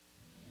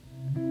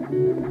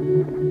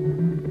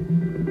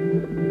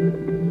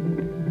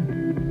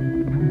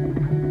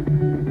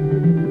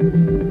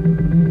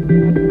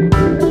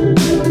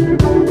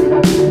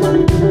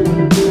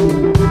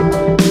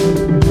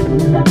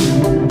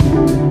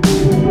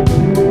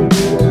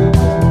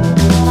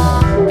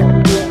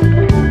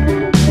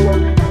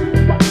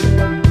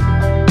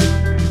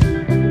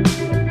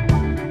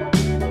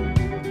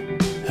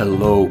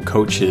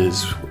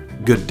coaches.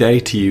 Good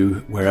day to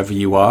you wherever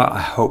you are.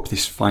 I hope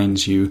this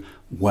finds you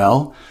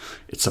well.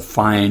 It's a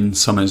fine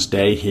summer's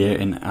day here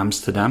in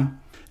Amsterdam.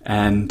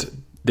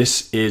 And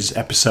this is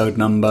episode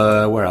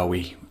number, where are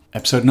we?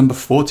 Episode number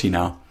 40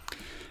 now.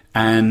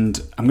 And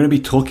I'm going to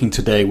be talking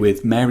today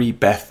with Mary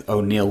Beth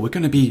O'Neill. We're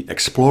going to be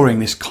exploring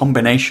this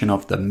combination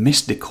of the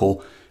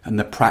mystical and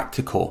the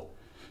practical.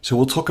 So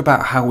we'll talk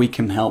about how we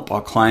can help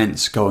our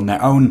clients go on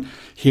their own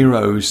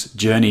hero's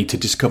journey to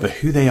discover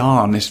who they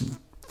are on this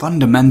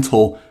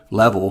fundamental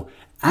level,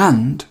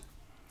 and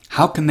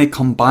how can they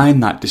combine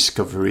that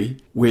discovery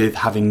with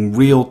having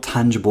real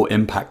tangible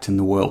impact in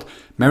the world.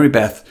 Mary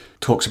Beth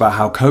talks about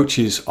how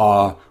coaches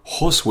are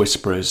horse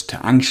whisperers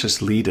to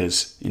anxious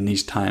leaders in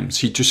these times.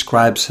 She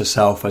describes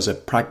herself as a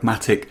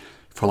pragmatic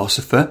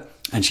philosopher,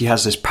 and she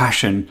has this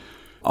passion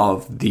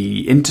of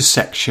the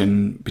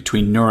intersection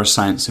between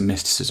neuroscience and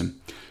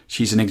mysticism.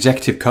 She's an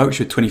executive coach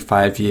with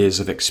 25 years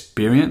of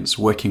experience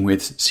working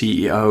with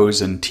CEOs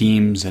and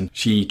teams, and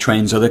she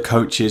trains other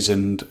coaches,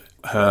 and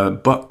her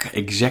book,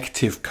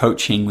 Executive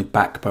Coaching with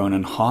Backbone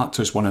and Heart,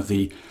 was one of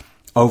the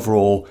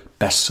overall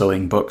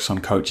best-selling books on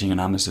coaching on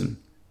Amazon.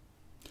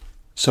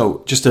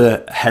 So just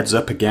a heads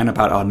up again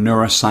about our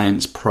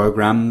neuroscience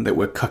program that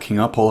we're cooking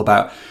up, all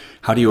about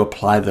how do you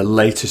apply the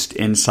latest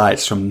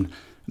insights from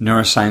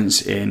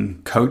neuroscience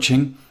in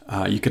coaching.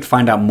 You could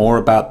find out more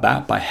about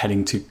that by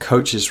heading to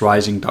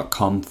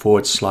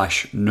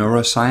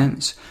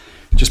coachesrising.com/neuroscience.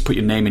 Just put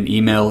your name and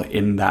email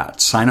in that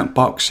sign-up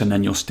box, and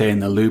then you'll stay in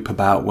the loop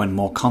about when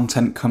more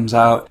content comes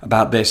out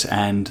about this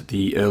and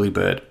the early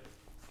bird.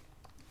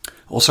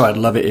 Also, I'd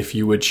love it if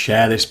you would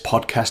share this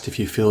podcast if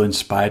you feel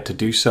inspired to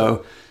do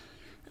so.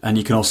 And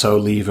you can also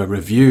leave a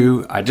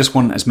review. I just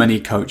want as many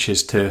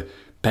coaches to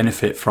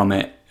benefit from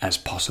it as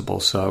possible.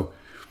 So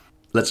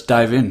let's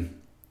dive in.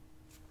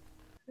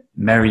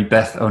 Mary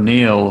Beth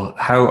O'Neill,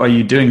 how are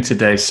you doing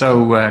today?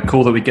 So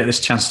cool that we get this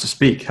chance to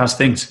speak. How's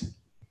things?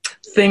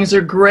 Things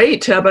are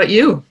great. How about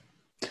you?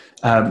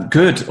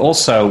 Good.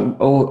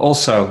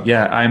 Also,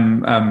 yeah,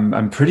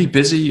 I'm pretty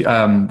busy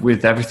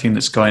with everything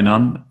that's going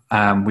on.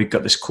 We've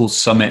got this cool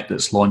summit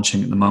that's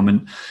launching at the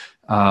moment,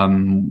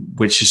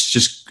 which is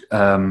just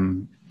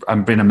I'm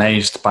been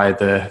amazed by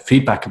the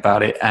feedback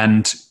about it,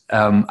 and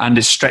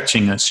it's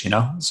stretching us.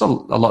 It's a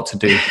lot to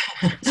do.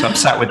 So I'm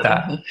sat with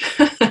that.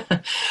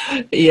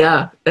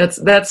 Yeah,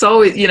 that's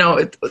always,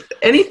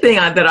 anything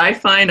that I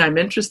find I'm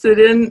interested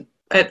in,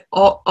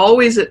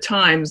 always at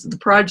times, the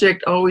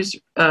project always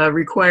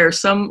requires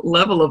some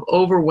level of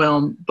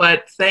overwhelm,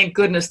 but thank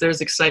goodness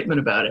there's excitement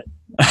about it.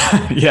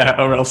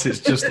 Yeah, or else it's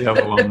just the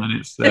overwhelm, and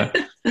it's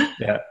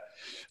yeah.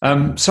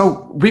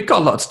 So we've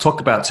got a lot to talk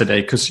about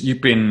today because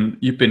you've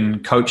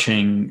been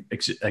coaching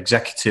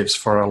executives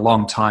for a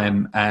long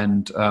time,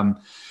 and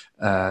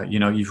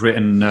you've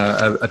written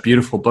a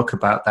beautiful book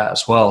about that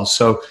as well.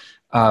 So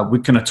we're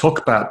going to talk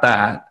about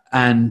that.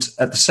 And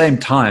at the same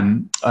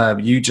time,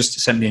 you just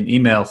sent me an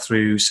email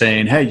through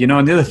saying, hey,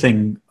 and the other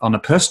thing on a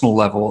personal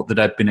level that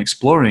I've been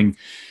exploring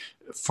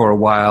for a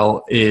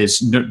while is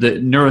the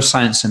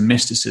neuroscience and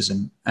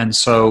mysticism. And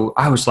so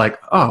I was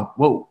like, oh,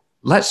 well,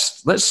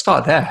 let's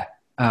start there.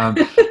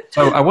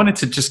 So I wanted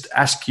to just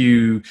ask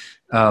you,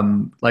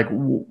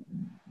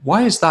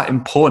 why is that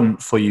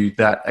important for you,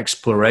 that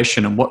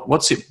exploration, and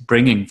what's it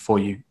bringing for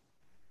you?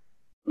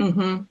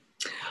 Mm-hmm.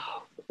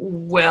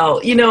 Well,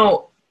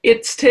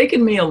 it's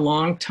taken me a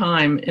long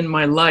time in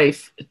my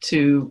life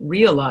to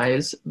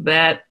realize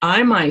that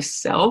I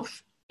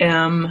myself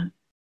am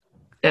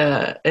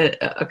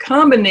a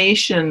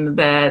combination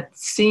that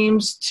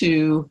seems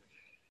to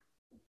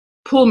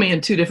pull me in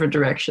two different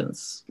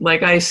directions.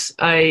 Like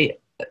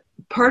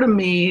part of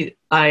me,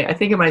 I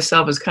think of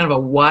myself as kind of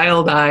a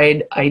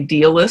wild-eyed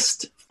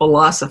idealist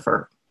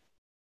philosopher.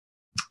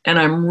 And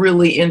I'm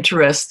really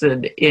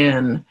interested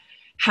in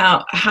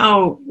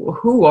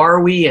who are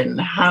we,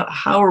 and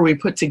how are we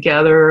put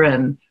together,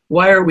 and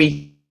why are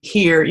we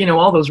here?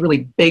 All those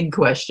really big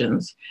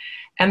questions.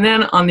 And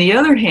then on the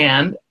other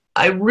hand,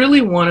 I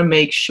really want to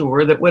make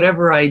sure that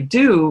whatever I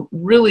do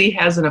really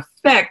has an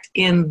effect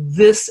in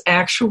this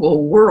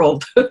actual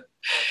world.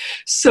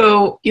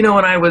 So, when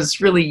I was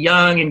really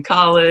young in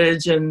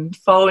college and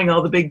following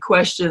all the big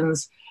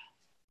questions,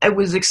 it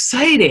was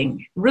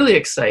exciting, really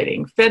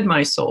exciting, fed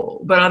my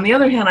soul. But on the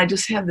other hand, I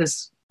just had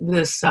this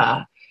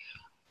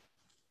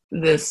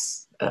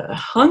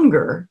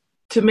hunger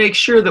to make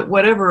sure that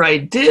whatever I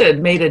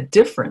did made a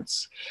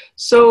difference.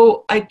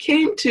 So I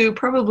came to,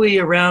 probably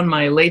around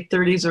my late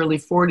 30s, early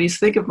 40s,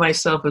 think of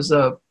myself as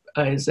a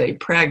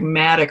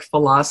pragmatic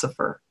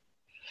philosopher.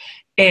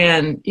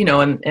 And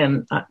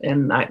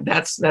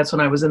that's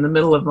when I was in the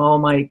middle of all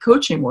my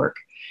coaching work.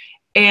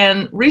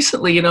 And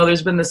recently,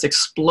 there's been this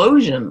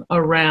explosion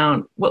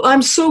around, well,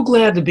 I'm so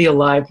glad to be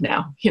alive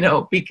now,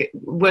 because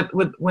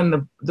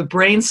when the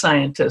brain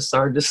scientists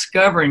are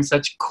discovering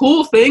such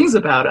cool things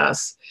about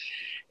us.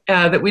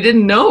 that we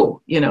didn't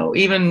know,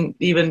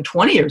 even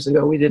 20 years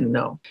ago, we didn't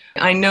know.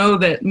 I know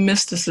that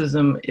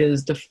mysticism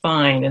is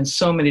defined in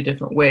so many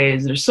different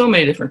ways. There's so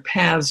many different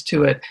paths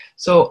to it.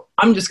 So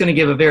I'm just going to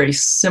give a very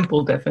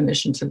simple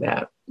definition to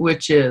that,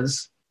 which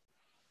is,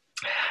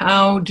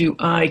 how do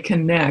I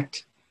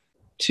connect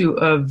to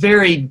a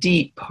very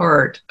deep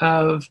part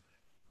of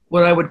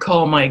what I would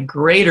call my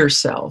greater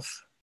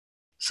self,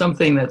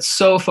 something that's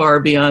so far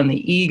beyond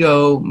the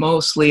ego,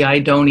 mostly I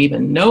don't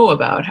even know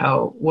about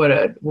how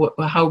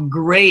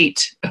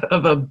great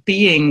of a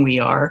being we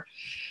are.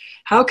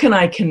 How can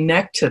I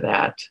connect to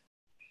that?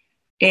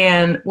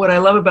 And what I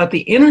love about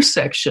the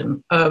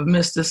intersection of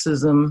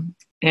mysticism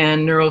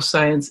and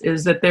neuroscience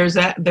is that there's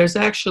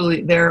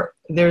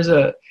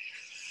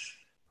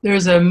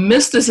a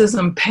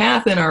mysticism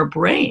path in our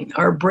brain.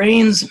 Our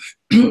brains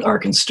are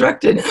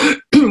constructed,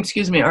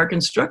 are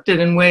constructed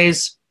in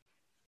ways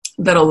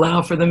that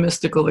allow for the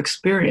mystical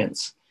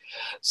experience.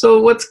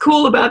 So what's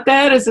cool about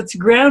that is it's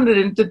grounded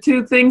into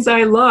two things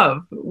I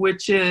love,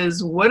 which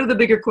is, what are the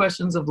bigger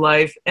questions of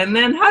life? And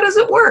then how does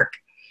it work?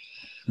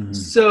 Mm-hmm.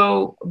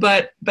 So,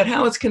 but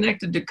how it's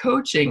connected to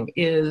coaching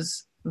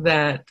is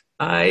that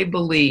I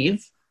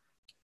believe,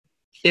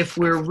 if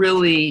we're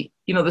really,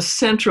 the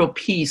central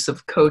piece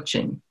of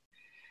coaching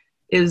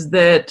is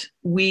that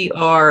we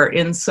are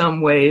in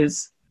some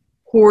ways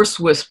horse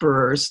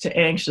whisperers to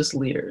anxious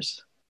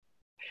leaders.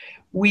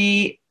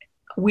 We,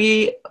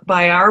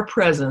 by our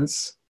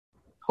presence,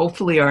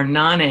 hopefully our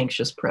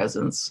non-anxious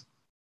presence,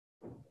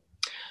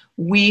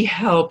 we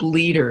help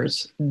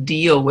leaders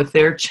deal with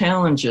their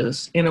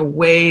challenges in a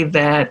way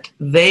that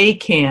they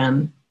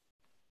can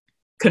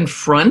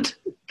confront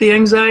the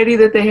anxiety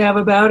that they have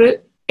about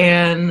it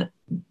and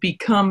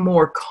become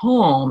more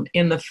calm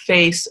in the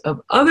face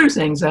of others'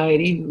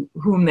 anxiety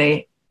whom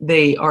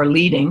they are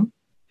leading.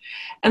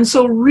 And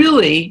so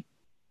really,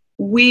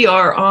 we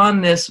are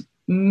on this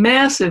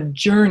massive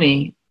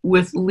journey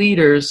with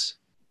leaders.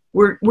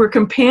 We're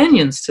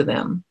companions to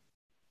them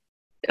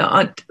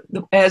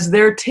as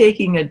they're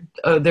taking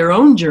their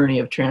own journey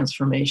of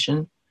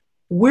transformation.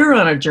 We're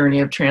on a journey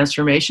of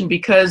transformation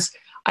because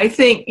I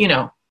think,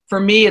 for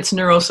me, it's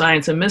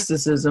neuroscience and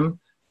mysticism.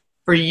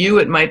 For you,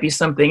 it might be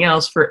something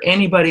else. For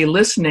anybody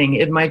listening,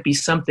 it might be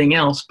something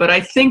else. But I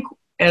think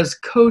as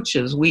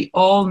coaches, we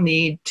all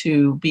need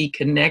to be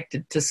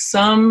connected to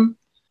some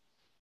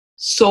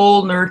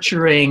soul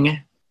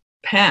nurturing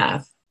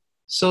path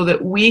so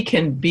that we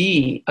can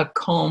be a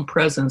calm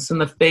presence in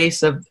the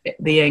face of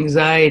the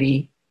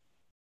anxiety.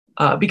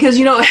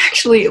 Because,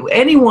 actually,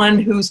 anyone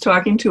who's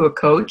talking to a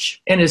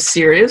coach and is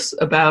serious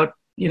about,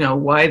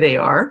 why they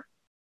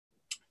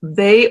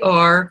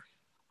are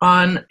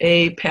on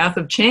a path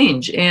of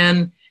change.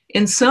 And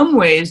in some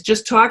ways,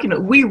 just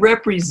we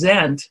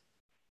represent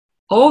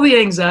all the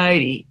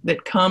anxiety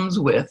that comes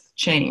with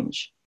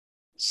change.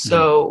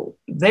 So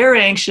they're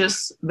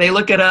anxious, they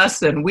look at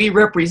us and we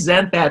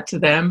represent that to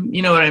them.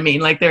 You know what I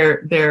mean? Like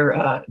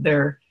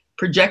they're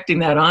projecting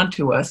that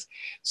onto us.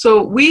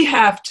 So we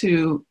have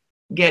to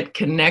get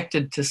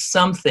connected to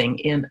something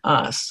in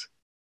us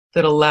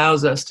that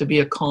allows us to be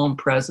a calm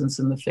presence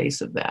in the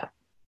face of that.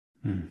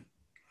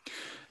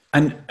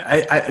 And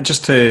I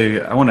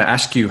want to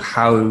ask you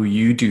how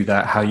you do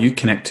that, how you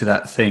connect to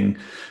that thing,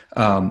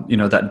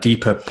 that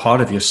deeper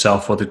part of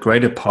yourself or the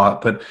greater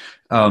part. But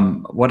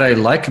what I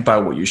like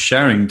about what you're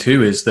sharing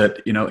too is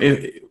that,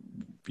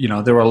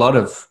 there are a lot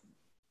of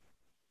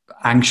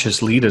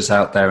anxious leaders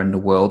out there in the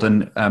world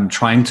and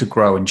trying to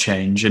grow and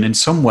change. And in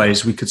some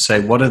ways we could say,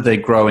 what are they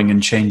growing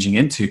and changing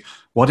into?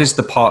 What is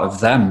the part of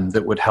them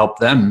that would help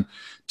them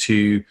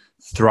to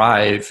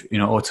thrive,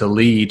 or to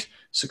lead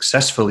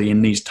successfully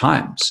in these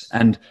times?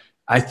 And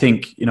I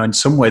think, in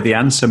some way the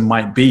answer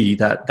might be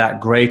that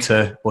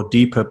greater or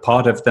deeper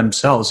part of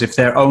themselves. If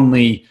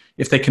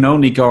they can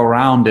only go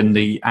around in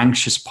the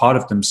anxious part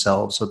of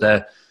themselves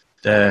or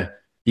their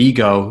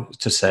ego,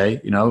 to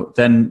say,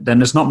 then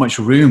there's not much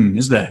room,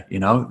 is there?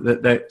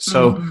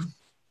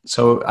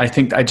 So I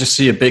think I just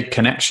see a big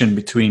connection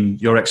between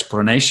your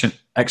exploration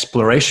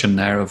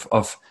there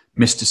of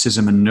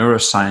mysticism and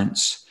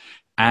neuroscience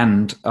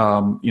and,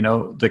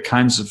 the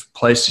kinds of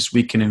places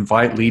we can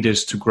invite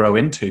leaders to grow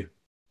into.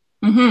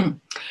 Mm-hmm.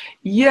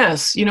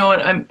 Yes.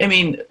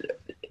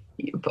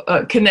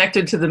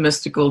 Connected to the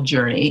mystical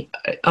journey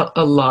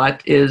a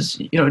lot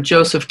is,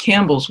 Joseph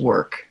Campbell's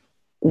work,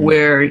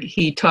 where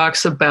he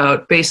talks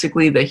about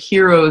basically the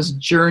hero's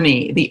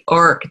journey, the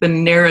arc, the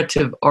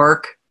narrative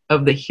arc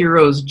of the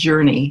hero's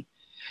journey.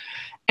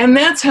 And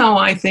that's how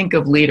I think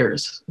of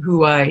leaders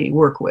who I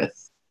work with.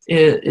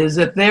 Is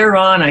that they're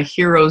on a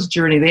hero's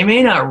journey. They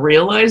may not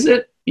realize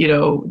it.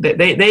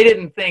 They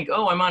didn't think,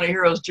 oh, I'm on a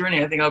hero's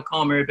journey. I think I'll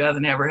call Mary Beth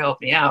and have her help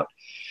me out.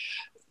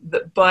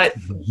 But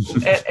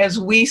as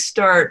we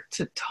start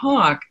to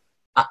talk,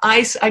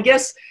 I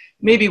guess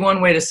maybe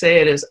one way to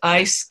say it is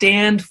I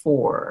stand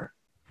for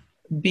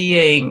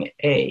being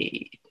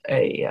a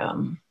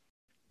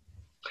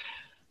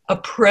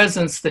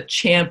presence that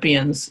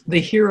champions the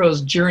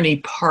hero's journey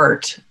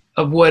part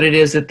of what it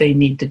is that they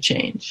need to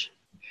change.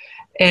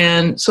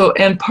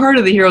 And part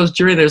of the hero's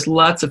journey, there's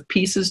lots of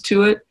pieces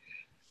to it,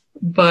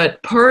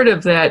 but part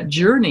of that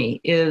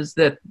journey is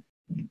that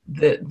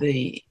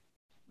the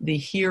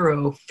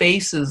hero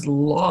faces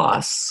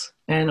loss,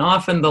 and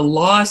often the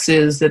loss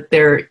is that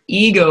their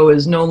ego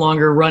is no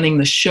longer running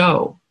the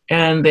show,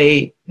 and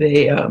they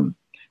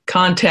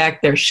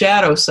contact their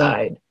shadow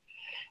side,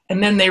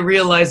 and then they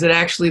realize that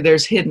actually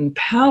there's hidden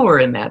power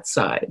in that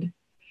side.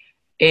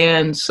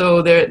 And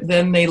so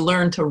then they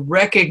learn to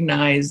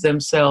recognize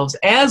themselves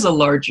as a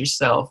larger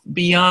self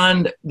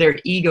beyond their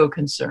ego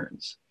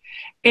concerns.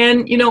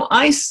 And,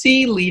 I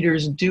see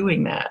leaders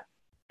doing that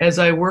as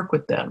I work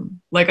with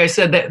them. Like I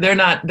said, they're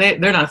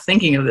not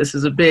thinking of this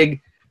as a big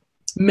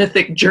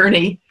mythic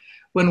journey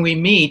when we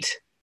meet,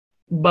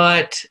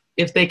 but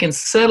if they can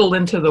settle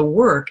into the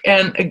work,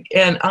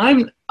 and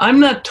I'm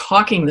not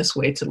talking this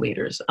way to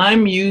leaders.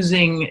 I'm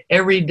using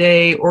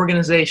everyday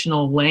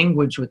organizational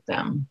language with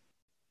them.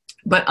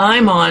 But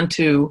I'm on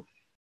to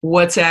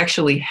what's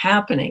actually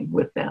happening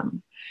with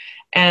them.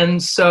 And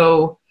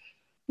so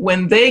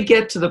when they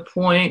get to the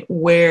point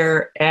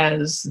where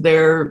as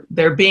they're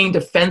being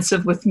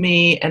defensive with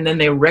me, and then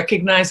they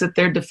recognize that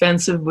they're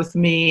defensive with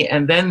me,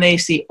 and then they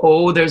see,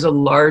 oh, there's a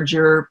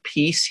larger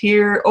piece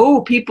here.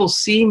 Oh, people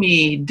see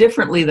me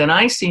differently than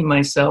I see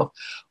myself.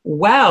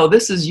 Wow,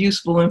 this is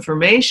useful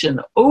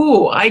information.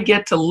 Oh, I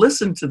get to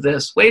listen to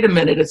this. Wait a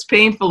minute, it's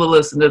painful to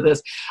listen to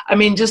this. I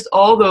mean, just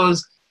all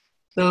those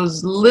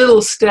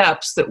little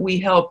steps that we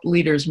help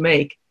leaders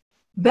make,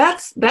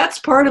 that's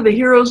part of the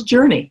hero's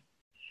journey.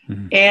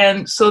 Mm-hmm.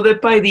 And so that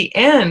by the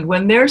end,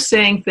 when they're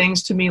saying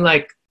things to me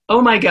like,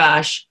 oh my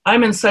gosh,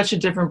 I'm in such a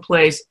different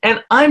place,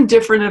 and I'm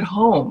different at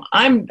home.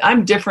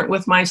 I'm different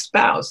with my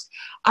spouse.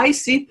 I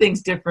see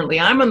things differently.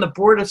 I'm on the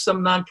board of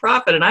some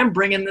nonprofit, and I'm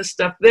bringing this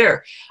stuff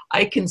there.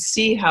 I can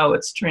see how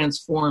it's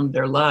transformed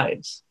their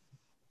lives.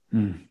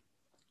 Mm.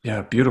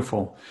 Yeah,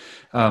 beautiful.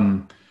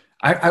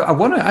 I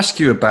want to ask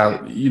you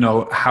about,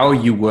 how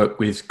you work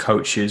with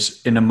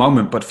coaches in a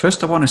moment. But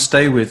first, I want to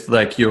stay with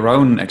your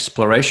own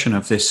exploration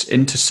of this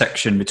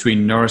intersection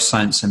between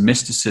neuroscience and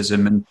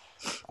mysticism, and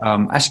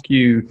ask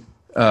you,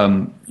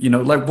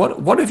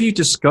 what have you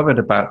discovered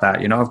about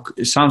that?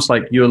 It sounds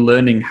like you're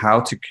learning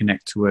how to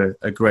connect to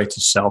a greater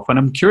self. And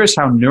I'm curious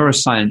how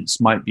neuroscience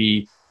might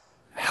be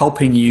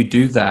helping you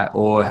do that,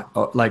 or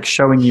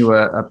showing you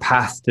a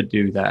path to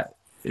do that,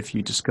 if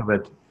you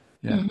discovered.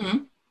 Yeah. Mm-hmm.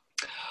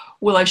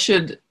 Well, I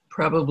should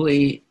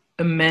probably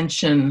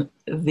mention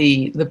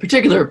the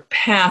particular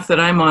path that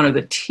I'm on, or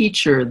the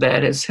teacher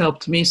that has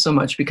helped me so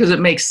much, because it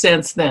makes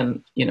sense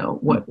then,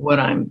 what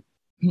I'm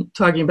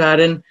talking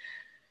about. And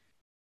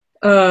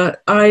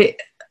I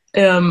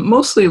am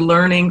mostly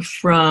learning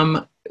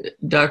from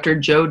Dr.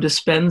 Joe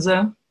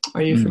Dispenza.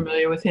 Are you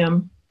familiar with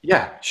him?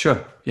 Yeah,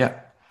 sure. Yeah.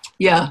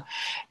 Yeah.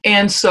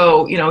 And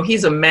so,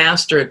 he's a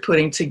master at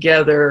putting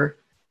together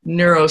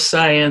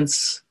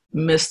neuroscience,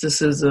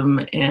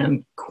 mysticism,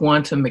 and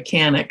quantum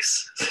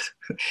mechanics,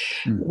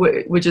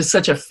 which is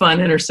such a fun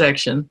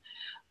intersection.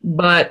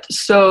 But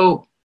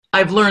so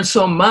I've learned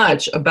so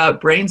much about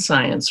brain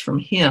science from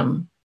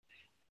him,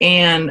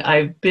 and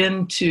I've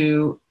been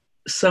to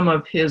some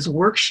of his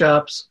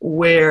workshops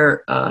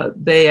where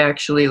they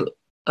actually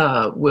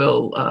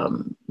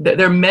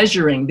they're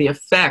measuring the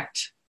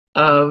effect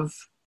of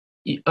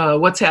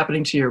what's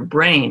happening to your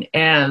brain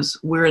as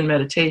we're in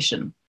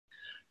meditation.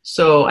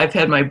 So I've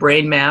had my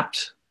brain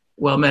mapped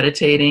while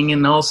meditating,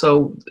 and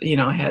also,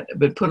 had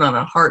been put on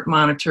a heart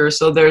monitor.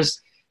 So there's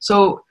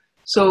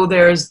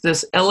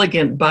this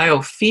elegant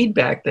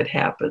biofeedback that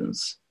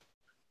happens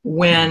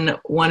when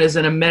one is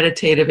in a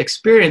meditative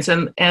experience.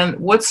 And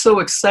what's so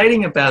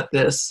exciting about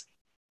this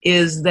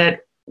is that,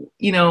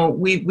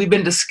 we've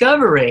been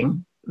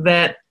discovering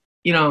that,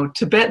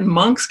 Tibetan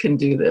monks can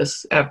do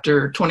this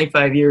after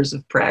 25 years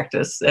of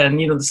practice. And,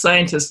 the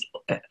scientists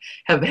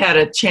have had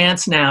a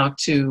chance now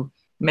to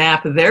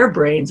map their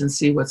brains and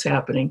see what's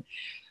happening.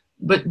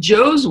 But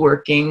Joe's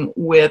working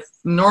with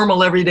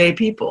normal everyday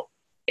people,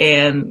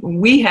 and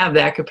we have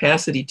that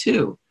capacity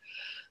too.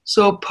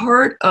 So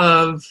part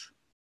of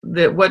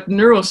what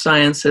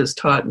neuroscience has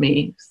taught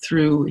me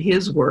through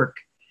his work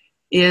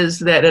is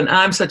that, and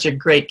I'm such a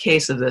great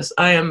case of this,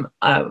 I am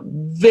a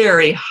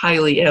very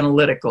highly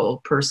analytical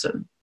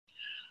person.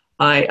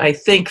 I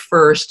think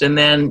first, and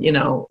then,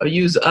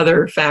 use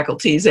other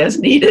faculties as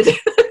needed.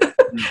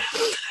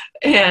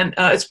 And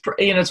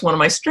it's one of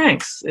my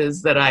strengths,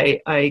 is that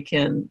I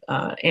can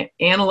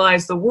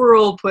analyze the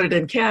world, put it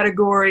in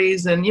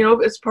categories, and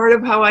it's part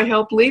of how I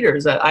help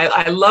leaders.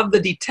 I love the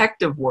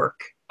detective work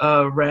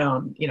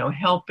around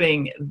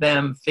helping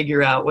them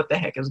figure out what the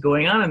heck is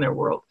going on in their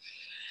world.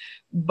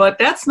 But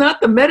that's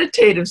not the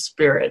meditative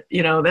spirit.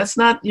 That's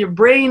not your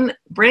brain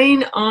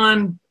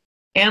on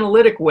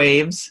analytic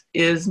waves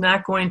is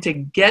not going to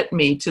get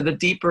me to the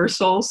deeper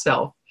soul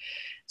self.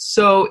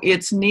 So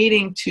it's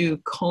needing to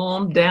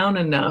calm down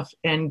enough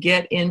and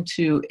get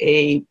into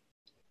a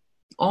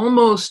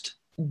almost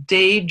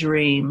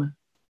dreamlike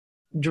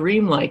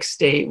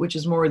state, which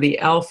is more the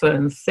alpha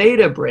and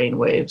theta brain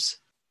waves.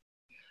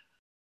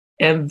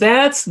 And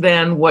that's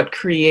then what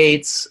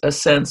creates a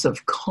sense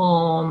of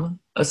calm,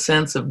 a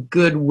sense of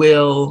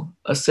goodwill,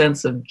 a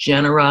sense of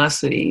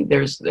generosity.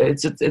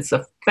 It's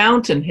a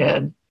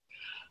fountainhead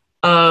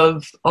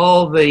of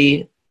all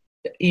the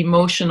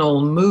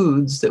emotional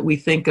moods that we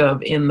think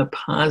of in the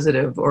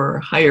positive or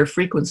higher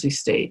frequency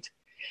state.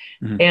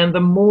 Mm-hmm. And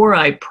the more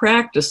I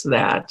practice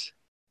that,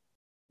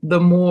 the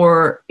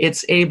more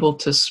it's able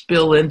to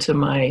spill into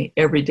my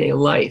everyday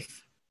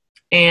life.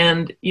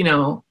 And,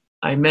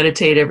 I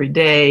meditate every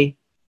day.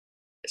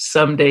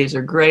 Some days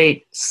are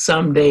great.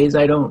 Some days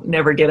I don't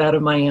never get out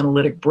of my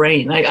analytic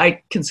brain.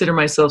 I consider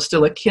myself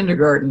still a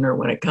kindergartner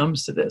when it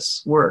comes to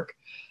this work.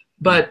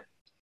 But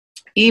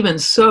even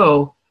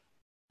so,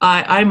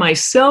 I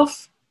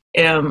myself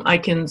I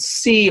can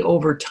see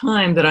over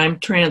time that I'm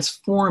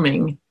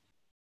transforming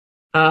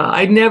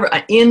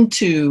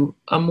into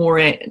a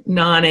more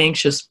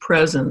non-anxious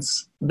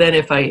presence than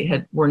if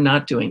I were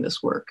not doing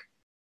this work.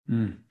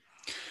 Mm.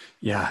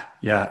 Yeah.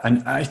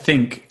 And I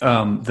think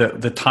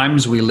the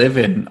times we live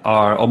in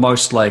are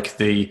almost like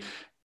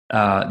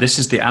this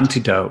is the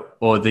antidote,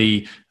 or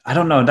I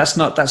don't know, that's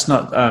not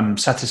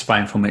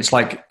satisfying for me. It's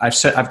like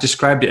I've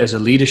described it as a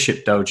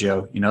leadership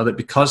dojo, that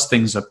because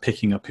things are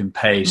picking up in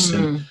pace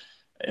and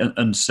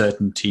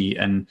uncertainty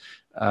and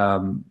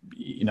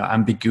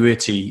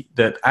ambiguity,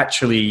 that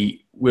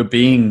actually we're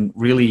being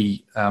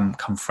really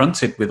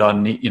confronted with our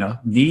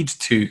need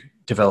to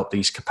develop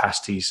these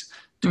capacities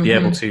to be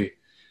able to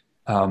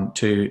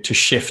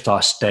shift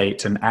our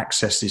state and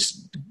access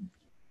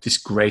this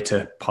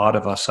greater part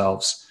of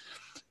ourselves,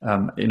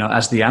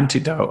 as the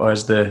antidote or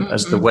as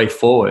the way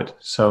forward.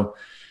 So,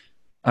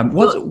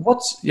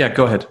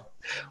 go ahead.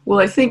 Well,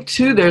 I think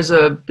too,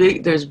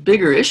 there's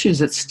bigger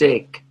issues at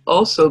stake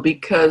also,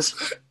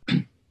 because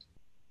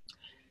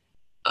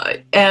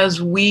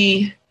as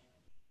we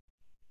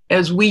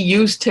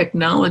use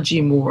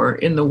technology more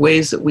in the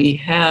ways that we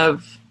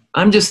have,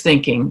 I'm just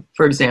thinking,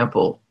 for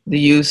example,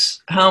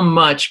 how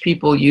much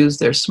people use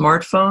their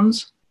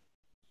smartphones.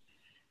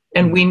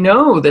 And we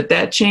know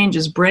that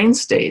changes brain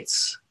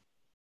states,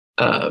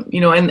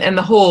 and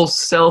the whole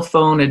cell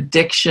phone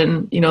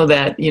addiction,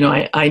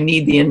 I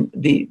need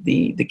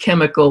the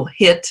chemical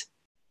hit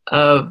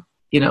of,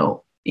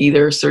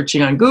 either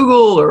searching on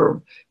Google or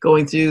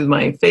going through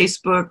my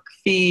Facebook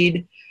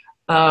feed.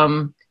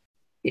 That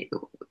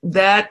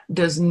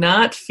does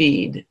not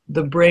feed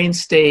the brain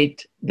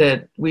state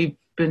that we've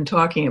been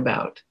talking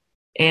about.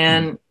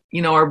 And,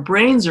 our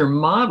brains are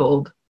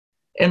modeled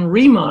and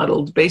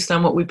remodeled based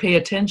on what we pay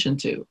attention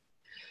to.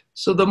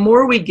 So the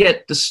more we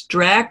get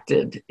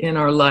distracted in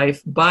our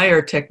life by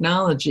our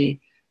technology,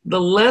 the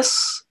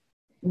less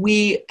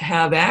we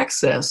have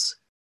access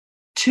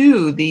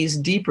to these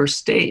deeper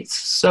states.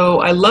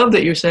 So I love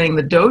that you're saying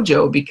the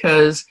dojo,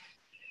 because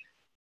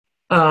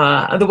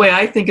the way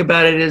I think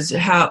about it is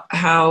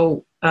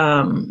how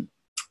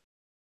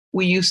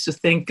we used to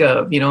think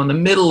of, in the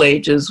Middle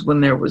Ages,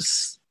 when there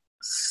was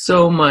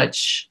so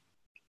much,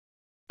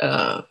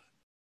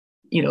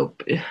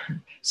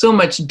 so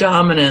much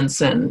dominance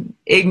and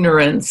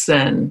ignorance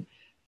and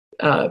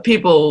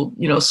people,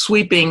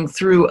 sweeping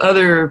through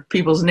other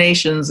people's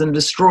nations and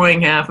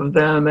destroying half of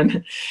them.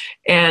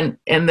 And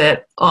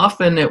that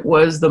often it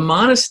was the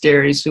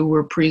monasteries who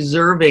were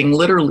preserving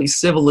literally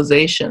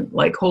civilization,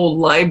 like whole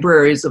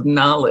libraries of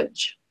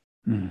knowledge.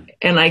 Mm.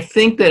 And I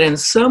think that in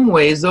some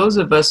ways, those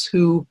of us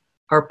who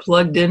are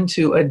plugged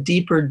into a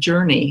deeper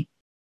journey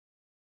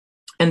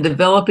and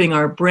developing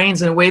our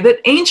brains in a way that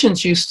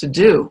ancients used to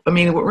do. I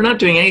mean, we're not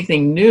doing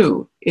anything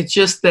new. It's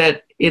just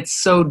that it's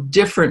so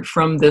different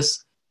from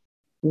this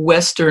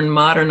Western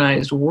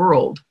modernized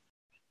world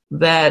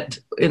that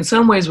in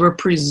some ways we're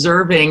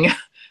preserving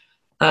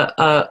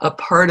a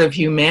part of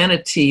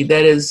humanity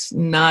that is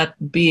not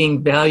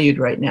being valued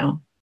right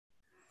now.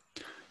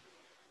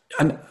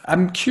 And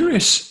I'm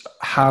curious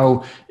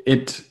how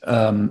you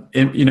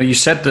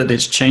said that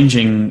it's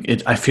changing.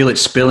 I feel it's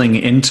spilling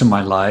into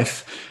my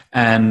life.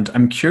 And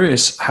I'm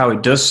curious how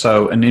it does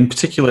so, and in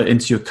particular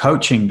into your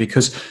coaching,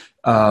 because,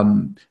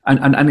 and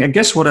I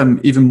guess what I'm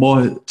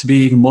to be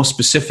even more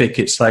specific,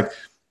 it's like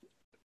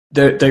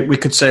we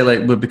could say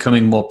like we're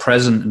becoming more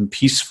present and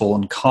peaceful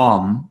and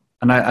calm,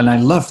 and I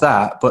love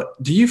that.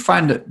 But do you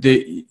find that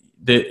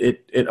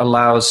it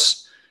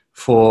allows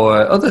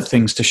for other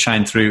things to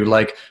shine through?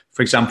 Like,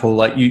 for example,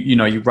 like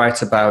you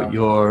write about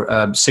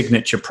your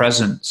signature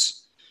presence.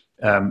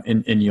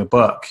 In your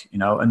book,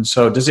 and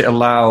so does it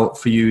allow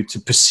for you to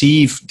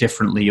perceive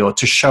differently or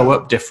to show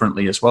up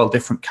differently as well,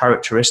 different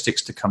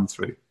characteristics to come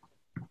through?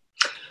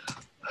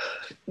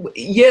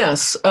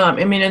 Yes.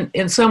 I mean,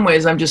 in some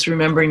ways, I'm just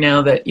remembering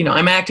now that,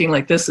 I'm acting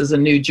like this is a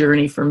new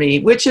journey for me,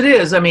 which it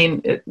is. I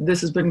mean,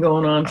 this has been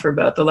going on for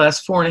about the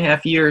last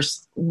 4.5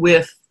 years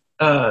with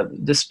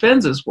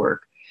Dispenza's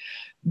work.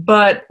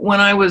 But when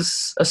I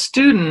was a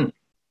student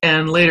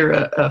and later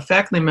a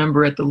faculty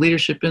member at the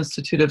Leadership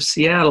Institute of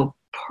Seattle,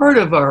 part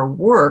of our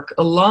work,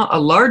 a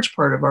large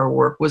part of our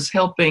work, was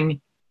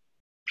helping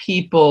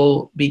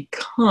people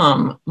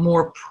become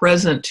more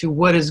present to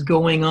what is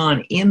going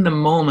on in the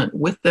moment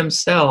with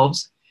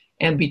themselves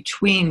and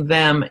between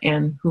them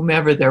and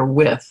whomever they're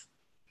with.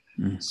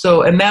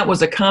 So, and that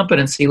was a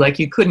competency, like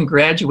you couldn't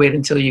graduate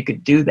until you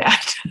could do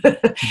that.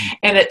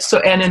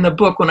 And in the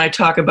book, when I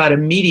talk about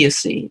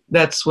immediacy,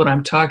 that's what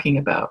I'm talking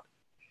about.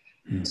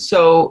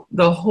 So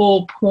the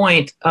whole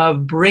point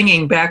of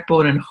bringing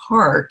backbone and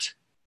heart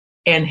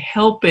and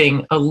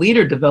helping a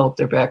leader develop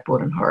their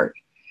backbone and heart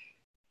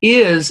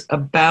is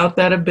about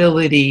that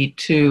ability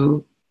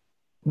to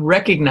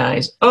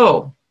recognize,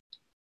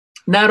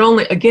 not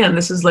only, again,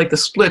 this is like the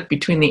split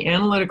between the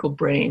analytical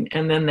brain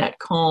and then that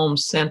calm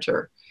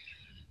center.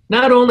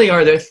 Not only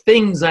are there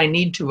things I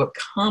need to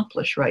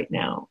accomplish right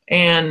now,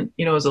 and,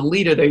 as a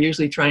leader, they're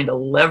usually trying to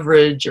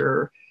leverage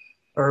or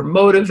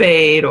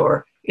motivate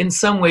or in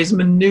some ways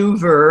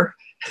maneuver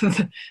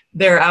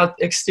their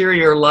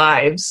exterior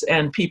lives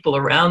and people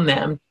around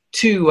them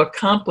to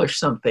accomplish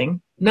something.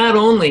 Not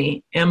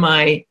only am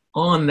I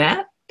on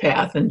that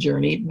path and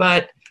journey,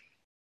 but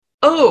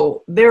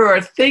there are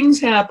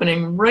things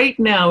happening right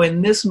now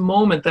in this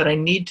moment that I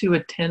need to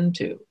attend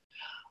to.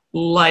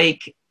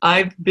 Like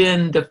I've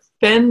been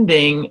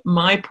defending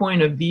my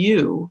point of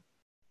view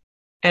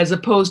as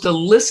opposed to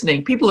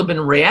listening. People have been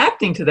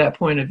reacting to that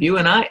point of view,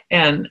 and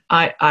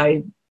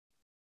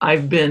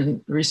I've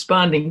been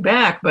responding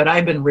back, but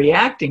I've been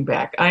reacting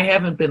back. I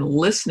haven't been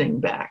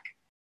listening back.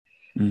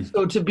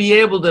 So to be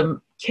able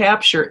to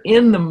capture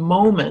in the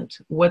moment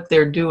what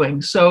they're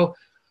doing. So,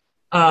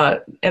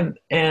 and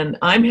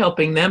I'm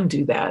helping them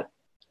do that,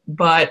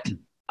 but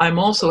I'm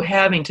also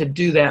having to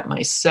do that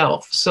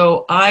myself.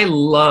 So I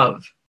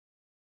love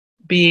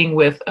being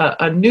with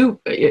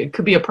it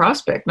could be a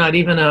prospect, not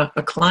even a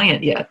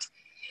client yet,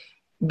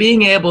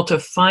 being able to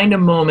find a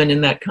moment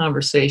in that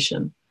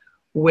conversation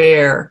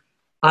where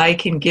I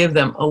can give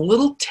them a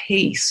little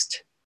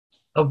taste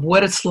of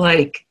what it's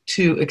like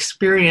to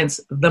experience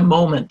the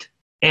moment.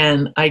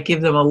 And I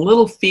give them a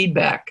little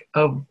feedback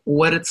of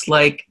what it's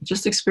like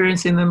just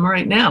experiencing them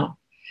right now.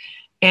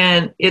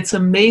 And it's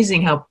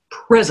amazing how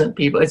present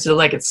people, it's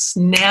like it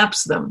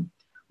snaps them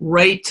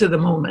right to the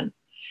moment.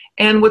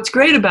 And what's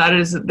great about it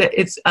is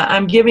that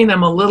I'm giving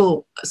them a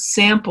little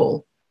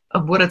sample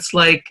of what it's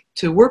like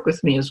to work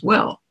with me as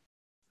well.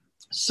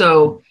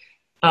 So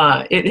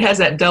it has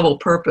that double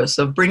purpose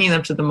of bringing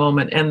them to the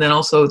moment, and then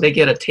also they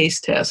get a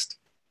taste test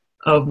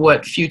of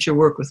what future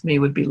work with me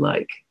would be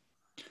like.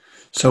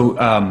 So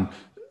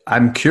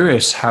I'm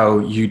curious how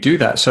you do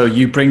that. So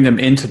you bring them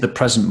into the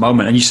present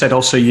moment, and you said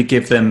also you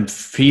give them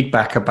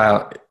feedback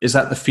about, is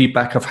that the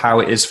feedback of how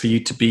it is for you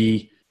to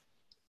be,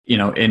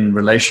 in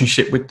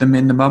relationship with them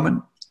in the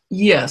moment?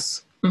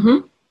 Yes.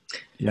 Mm-hmm.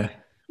 Yeah.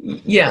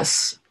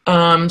 Yes.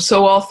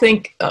 So I'll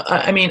think,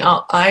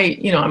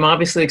 I'm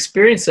obviously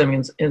experiencing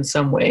them in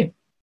some way,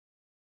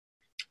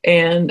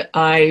 and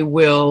I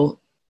will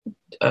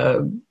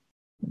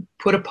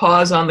put a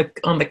pause on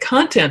the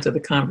content of the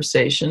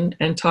conversation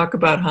and talk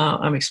about how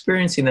I'm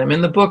experiencing them.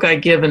 In the book, I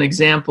give an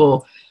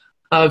example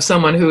of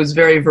someone who is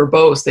very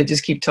verbose. They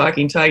just keep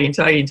talking. And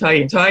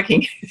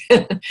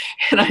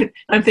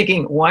I'm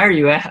thinking, why are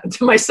you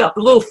to myself,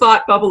 the little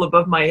thought bubble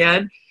above my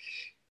head,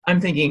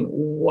 I'm thinking,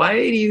 why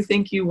do you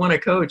think you want to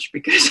coach?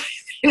 Because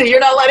you're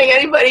not letting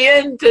anybody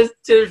in to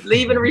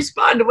even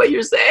respond to what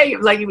you're saying. It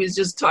was like he was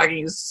just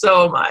talking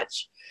so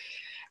much.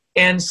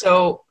 And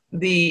so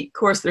of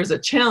course, there's a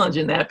challenge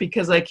in that,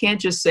 because I can't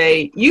just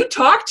say, you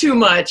talk too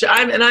much.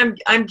 I'm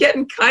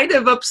getting kind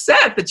of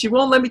upset that you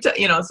won't let me talk.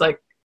 It's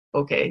like,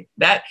 okay,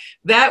 that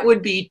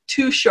would be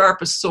too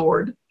sharp a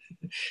sword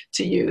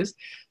to use.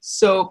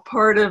 So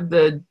part of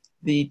the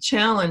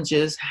challenge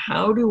is,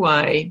 how do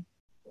I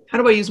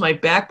use my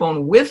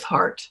backbone with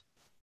heart?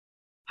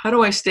 How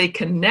do I stay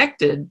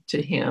connected to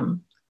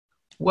him?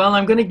 Well,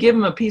 I'm going to give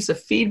him a piece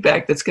of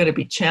feedback that's going to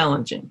be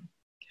challenging.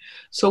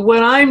 So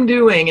what I'm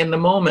doing in the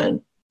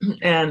moment,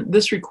 and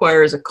this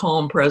requires a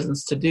calm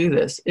presence to do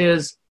this,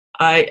 is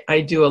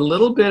I do a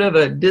little bit of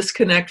a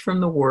disconnect from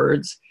the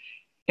words,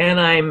 and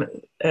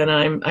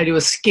I do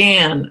a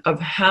scan of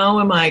how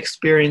am I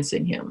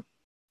experiencing him,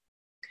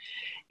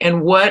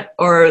 and what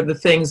are the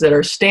things that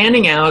are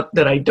standing out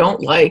that I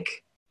don't like,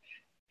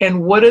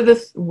 and what are the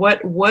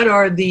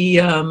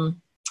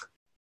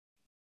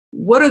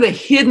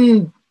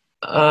hidden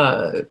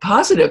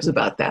positives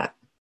about that.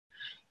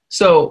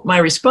 So my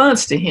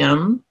response to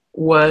him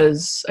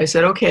was, I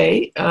said,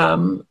 okay,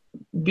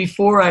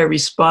 before I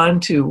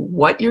respond to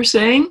what you're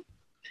saying,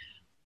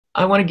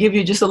 I want to give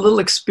you just a little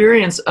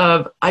experience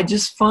of, I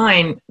just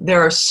find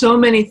there are so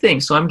many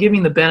things. So I'm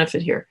giving the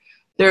benefit here.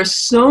 There are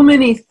so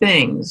many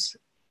things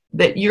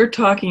that you're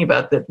talking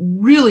about that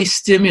really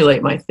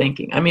stimulate my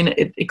thinking. I mean,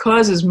 it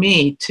causes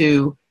me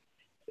to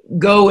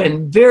go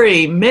in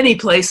very many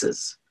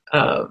places.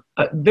 A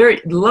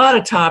lot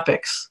of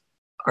topics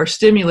are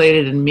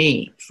stimulated in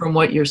me from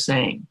what you're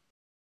saying.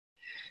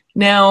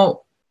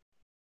 Now,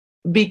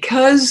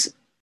 because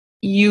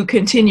you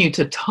continue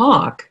to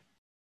talk,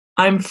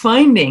 I'm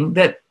finding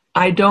that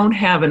I don't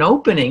have an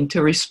opening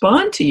to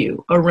respond to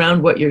you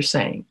around what you're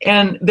saying.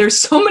 And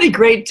there's so many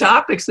great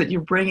topics that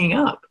you're bringing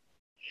up.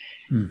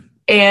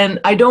 and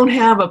I don't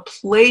have a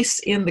place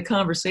in the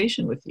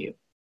conversation with you.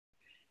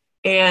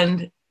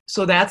 And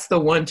so that's the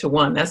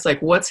one-to-one. That's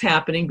like what's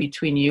happening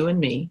between you and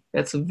me.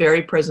 That's a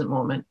very present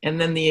moment.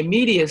 And then the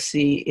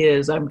immediacy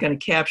is I'm going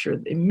to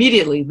capture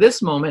immediately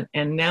this moment,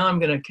 and now I'm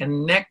going to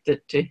connect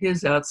it to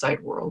his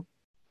outside world.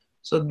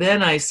 So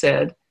then I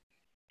said,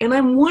 and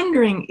I'm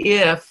wondering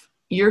if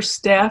your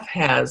staff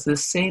has the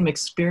same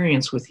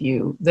experience with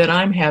you that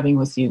I'm having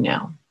with you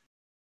now.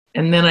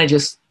 And then I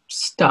just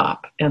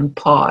stop and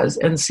pause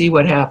and see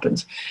what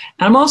happens.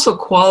 And I'm also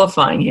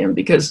qualifying him,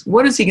 because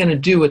what is he going to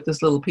do with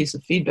this little piece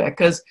of feedback?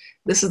 Because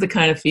this is the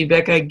kind of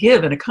feedback I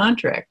give in a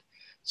contract.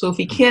 So if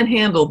he can't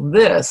handle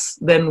this,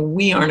 then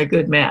we aren't a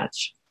good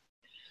match.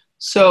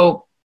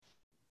 So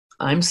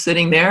I'm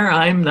sitting there.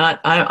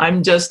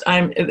 Here's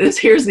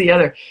the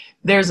other.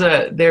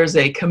 There's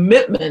a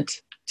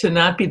commitment to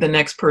not be the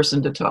next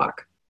person to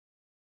talk,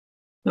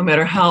 no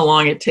matter how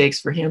long it takes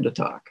for him to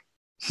talk.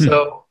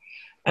 So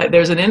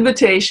there's an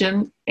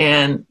invitation,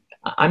 and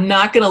I'm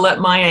not going to let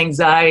my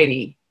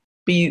anxiety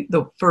be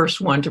the first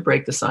one to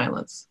break the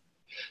silence.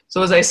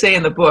 So as I say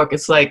in the book,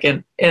 it's like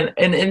an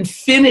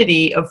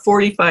infinity of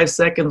 45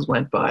 seconds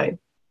went by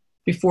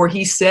before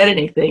he said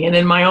anything. And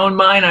in my own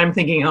mind, I'm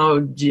thinking,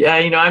 oh, gee,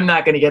 I'm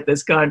not going to get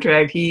this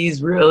contract.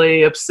 He's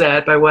really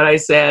upset by what I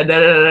said.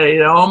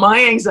 All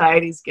my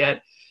anxieties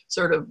get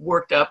sort of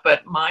worked up.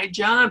 But my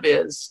job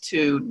is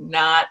to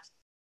not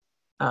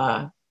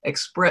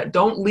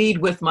don't lead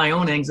with my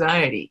own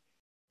anxiety.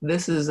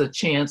 This is a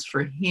chance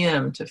for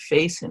him to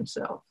face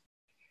himself.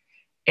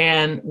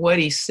 And what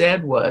he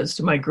said was,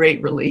 to my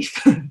great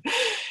relief,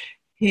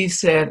 he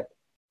said,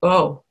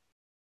 oh,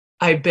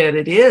 I bet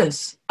it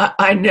is.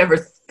 I never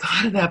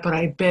thought of that, but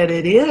I bet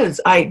it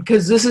is.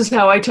 Because this is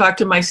how I talk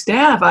to my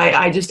staff.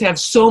 I just have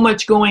so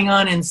much going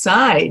on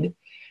inside,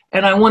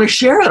 and I want to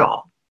share it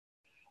all.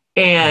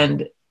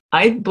 And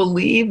I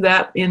believe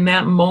that in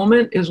that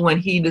moment is when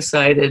he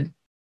decided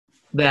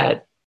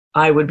that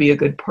I would be a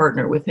good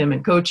partner with him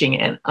in coaching.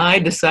 And I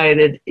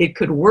decided it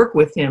could work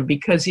with him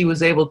because he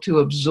was able to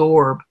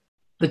absorb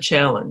the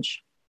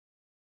challenge.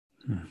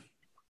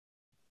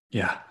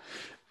 Yeah.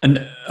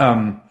 And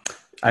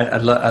I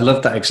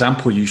love that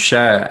example you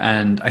share.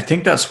 And I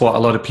think that's what a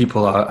lot of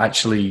people are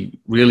actually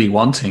really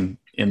wanting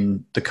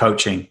in the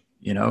coaching,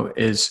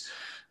 is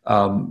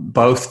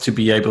both to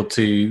be able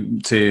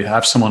to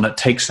have someone that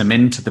takes them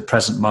into the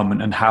present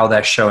moment and how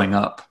they're showing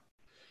up,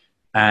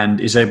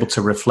 and is able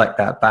to reflect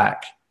that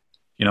back,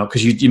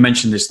 because you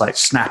mentioned this like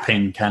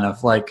snapping kind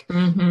of like,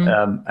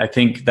 I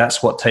think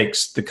that's what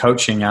takes the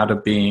coaching out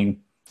of being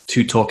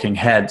two talking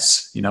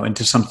heads,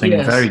 into something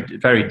very,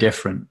 very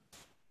different.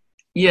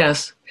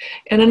 Yes.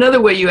 And another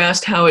way you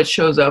asked how it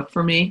shows up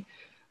for me,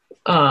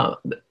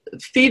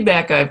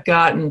 feedback I've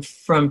gotten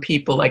from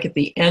people like at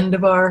the end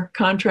of our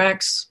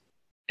contracts,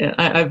 and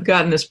I've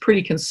gotten this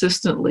pretty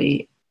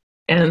consistently.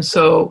 And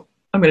so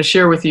I'm going to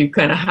share with you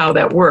kind of how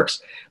that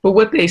works. But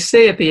what they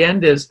say at the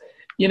end is,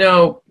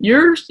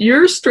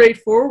 you're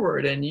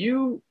straightforward, and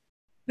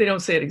they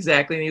don't say it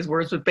exactly in these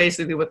words, but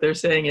basically what they're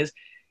saying is,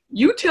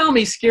 you tell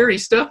me scary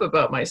stuff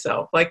about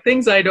myself, like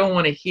things I don't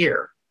want to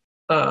hear.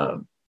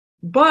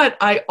 But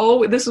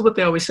this is what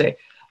they always say,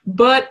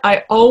 but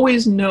I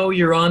always know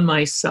you're on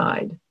my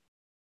side.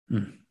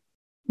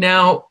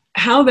 Now,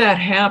 how that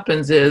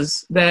happens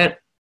is that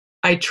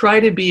I try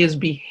to be as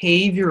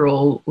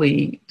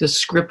behaviorally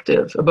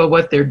descriptive about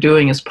what they're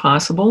doing as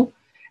possible,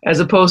 as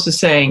opposed to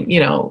saying,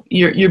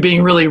 you're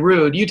being really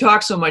rude. You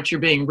talk so much,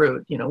 you're being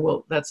rude.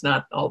 Well, that's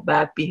not all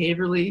that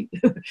behaviorally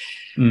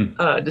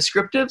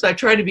descriptive. I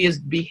try to be as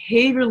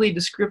behaviorally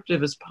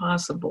descriptive as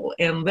possible,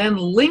 and then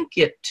link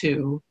it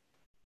to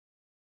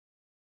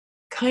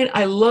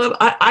I'm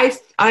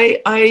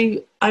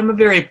a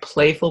very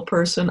playful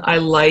person. I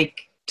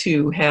like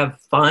to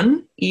have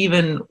fun,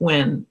 even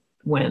when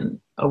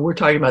we're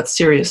talking about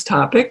serious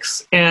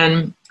topics.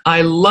 And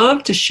I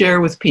love to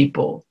share with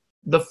people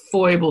the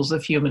foibles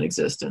of human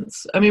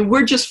existence. I mean,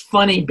 we're just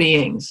funny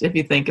beings, if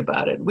you think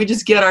about it. We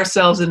just get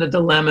ourselves into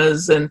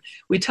dilemmas, and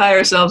we tie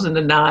ourselves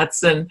into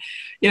knots, and,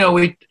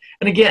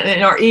 and again,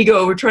 in our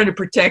ego, we're trying to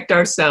protect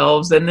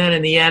ourselves. And then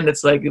in the end,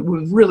 it's like, it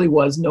really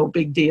was no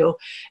big deal.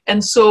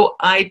 And so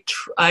I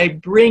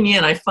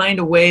find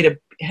a way to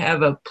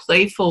have a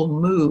playful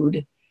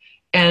mood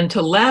and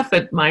to laugh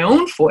at my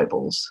own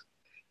foibles,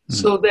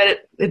 so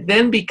that it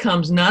then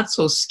becomes not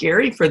so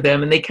scary for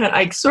them. And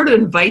I sort of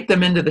invite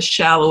them into the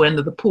shallow end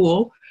of the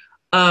pool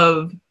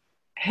of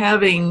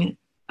having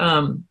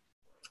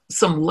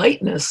some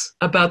lightness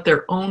about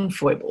their own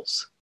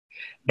foibles.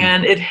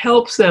 And it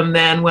helps them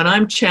then, when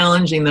I'm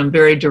challenging them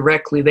very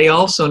directly, they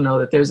also know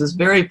that there's this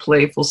very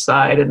playful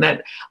side, and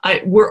that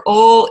we're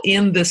all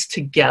in this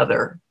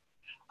together.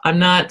 I'm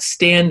not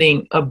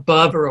standing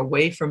above or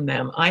away from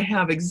them. I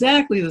have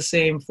exactly the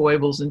same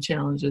foibles and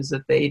challenges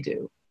that they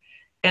do.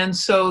 And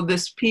so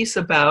this piece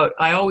about,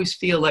 I always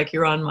feel like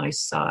you're on my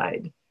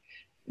side,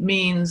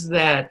 means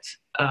that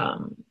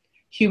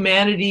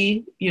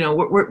humanity,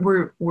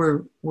 we're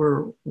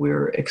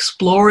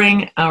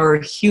exploring our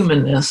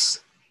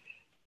humanness.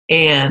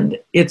 And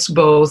it's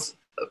both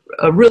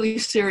a really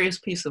serious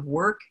piece of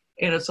work,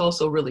 and it's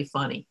also really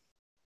funny.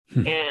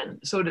 And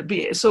so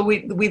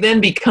we then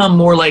become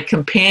more like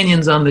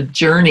companions on the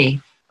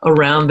journey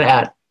around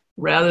that,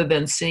 rather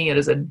than seeing it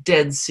as a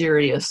dead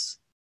serious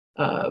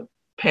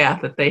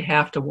path that they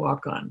have to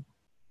walk on.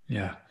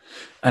 Yeah.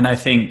 And I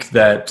think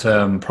that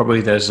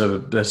probably there's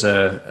some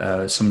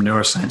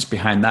neuroscience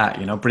behind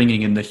that,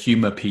 bringing in the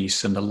humor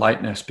piece and the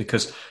lightness,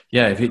 because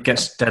if it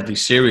gets deadly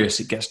serious,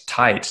 it gets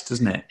tight,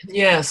 doesn't it?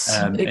 Yes.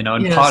 And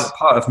yes.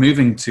 part of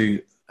moving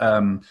to,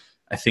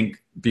 I think,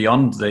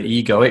 beyond the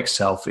egoic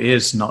self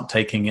is not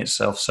taking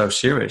itself so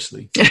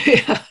seriously.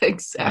 Yeah,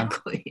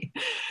 exactly.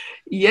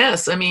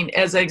 Yes. I mean,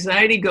 as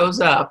anxiety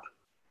goes up,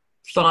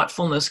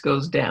 thoughtfulness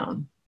goes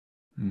down.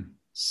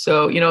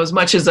 So, as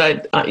much as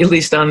at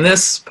least on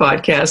this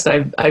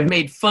podcast, I've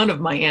made fun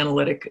of my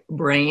analytic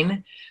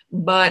brain,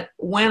 but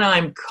when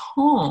I'm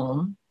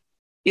calm,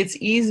 it's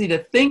easy to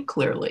think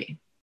clearly.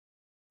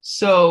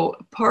 So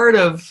part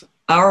of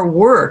our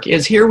work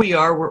is, here we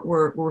are,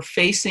 we're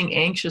facing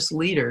anxious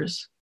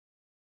leaders.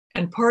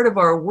 And part of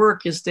our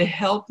work is to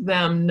help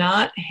them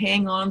not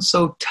hang on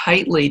so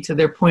tightly to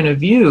their point of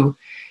view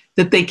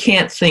that they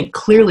can't think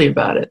clearly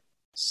about it.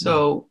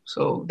 So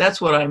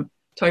that's what I'm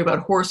talking about.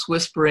 Horse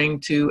whispering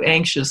to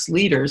anxious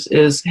leaders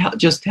is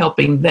just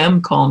helping them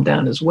calm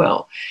down as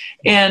well.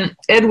 And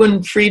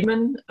Edwin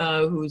Friedman,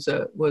 was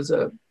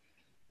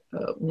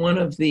one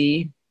of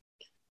the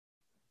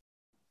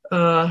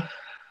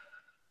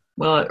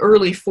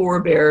early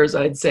forebears,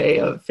 I'd say,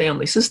 of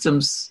family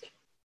systems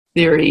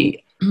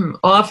theory,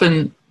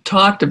 often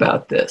talked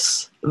about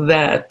this,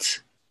 that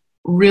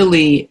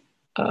really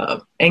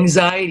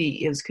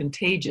anxiety is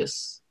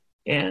contagious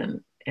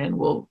and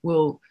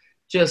will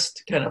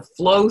just kind of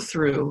flow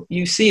through.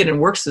 You see it in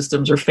work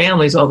systems or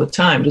families all the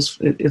time.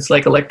 It's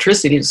like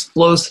electricity, just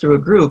flows through a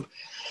group.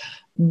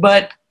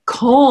 But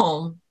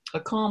a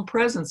calm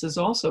presence is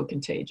also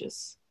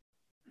contagious.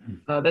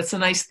 That's a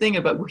nice thing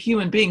about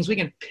human beings. We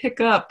can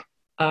pick up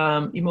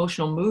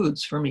emotional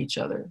moods from each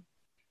other.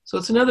 So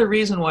it's another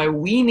reason why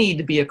we need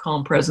to be a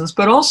calm presence,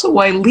 but also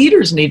why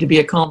leaders need to be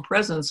a calm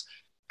presence,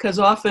 because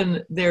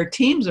often their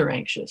teams are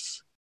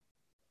anxious.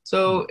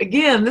 So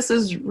again, this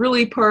is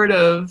really part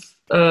of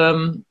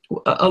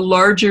a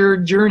larger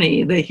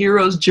journey, the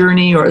hero's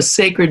journey or a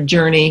sacred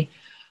journey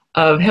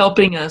of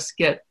helping us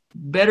get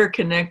better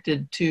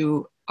connected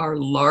to our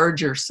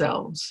larger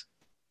selves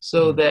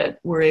so that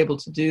we're able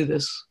to do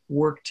this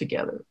work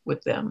together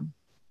with them.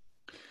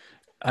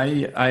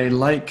 I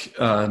like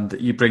that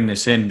you bring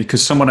this in,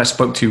 because someone I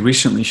spoke to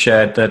recently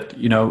shared that,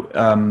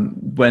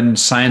 when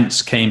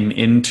science came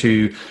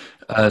into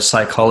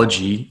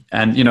psychology,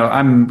 and,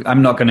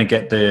 I'm not going to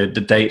get the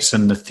dates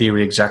and the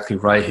theory exactly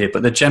right here,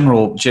 but the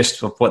general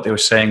gist of what they were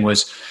saying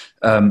was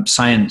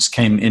science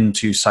came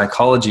into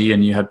psychology,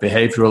 and you had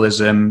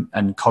behavioralism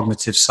and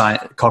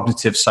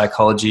cognitive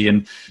psychology,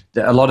 and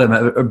a lot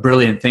of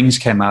brilliant things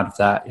came out of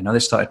that. They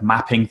started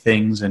mapping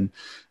things, and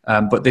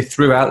but they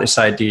threw out this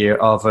idea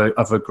of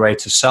a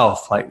greater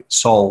self, like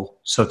soul,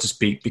 so to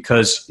speak,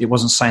 because it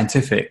wasn't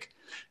scientific,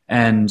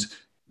 and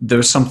there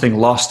was something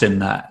lost in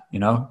that.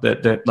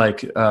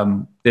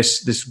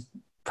 This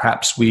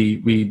perhaps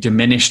we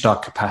diminished our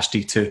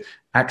capacity to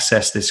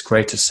access this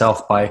greater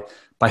self by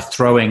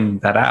throwing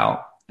that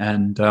out.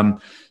 And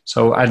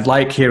so I'd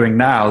like hearing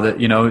now that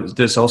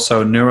there's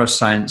also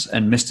neuroscience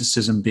and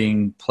mysticism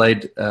being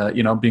played,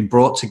 being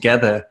brought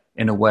together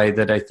in a way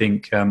that I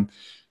think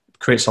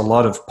creates a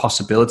lot of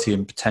possibility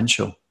and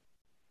potential.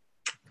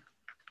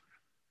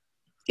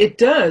 It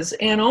does.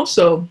 And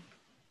also,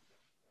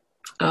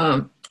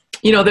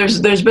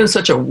 there's been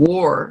such a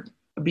war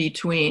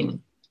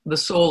between the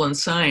soul and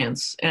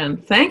science.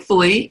 And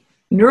thankfully,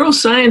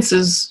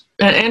 neuroscience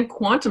and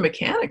quantum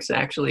mechanics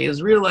actually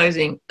is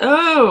realizing,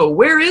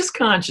 where is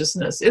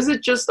consciousness? Is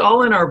it just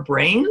all in our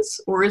brains,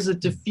 or is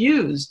it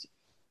diffused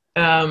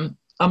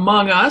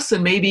among us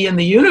and maybe in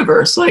the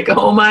universe? Like,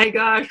 oh my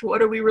gosh,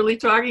 what are we really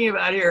talking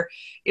about here?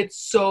 It's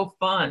so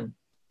fun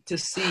to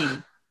see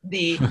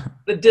the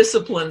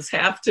disciplines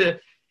have to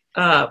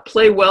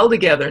play well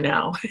together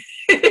now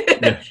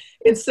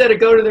instead of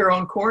go to their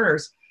own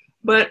corners.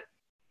 But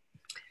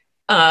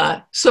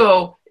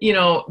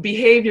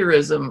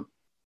behaviorism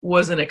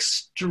was an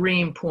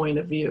extreme point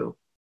of view.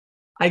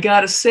 I got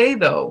to say,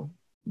 though,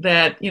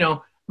 that,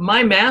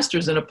 my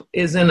master's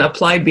is in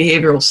applied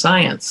behavioral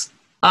science.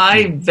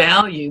 I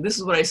value, this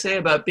is what I say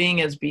about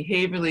being as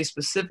behaviorally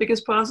specific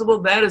as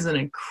possible. That is an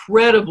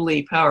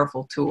incredibly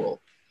powerful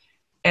tool.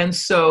 And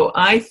so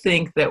I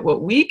think that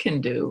what we can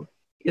do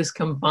is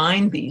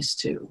combine these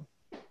two,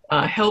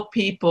 help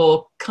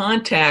people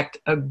contact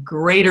a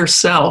greater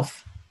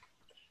self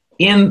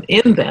in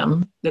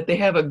them, that they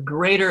have a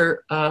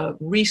greater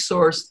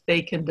resource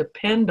they can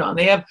depend on.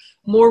 They have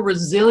more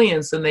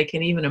resilience than they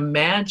can even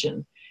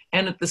imagine.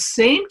 And at the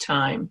same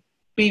time,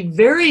 be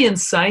very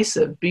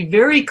incisive, be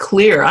very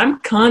clear. I'm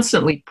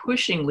constantly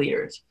pushing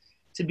leaders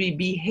to be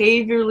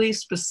behaviorally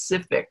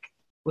specific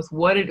with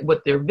what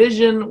their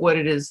vision, what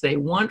it is they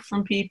want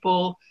from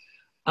people,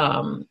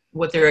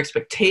 what their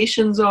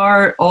expectations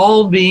are,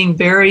 all being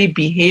very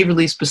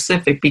behaviorally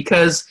specific,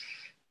 because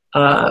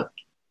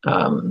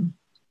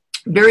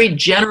very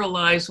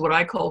generalized, what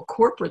I call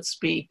corporate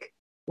speak,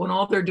 when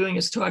all they're doing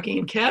is talking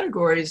in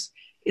categories,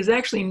 is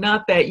actually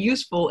not that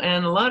useful,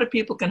 and a lot of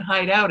people can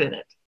hide out in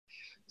it.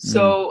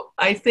 So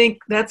I think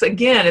that's,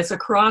 again, it's a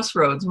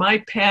crossroads. My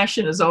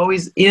passion is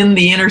always in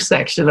the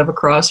intersection of a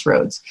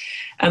crossroads.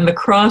 And the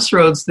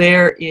crossroads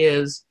there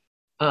is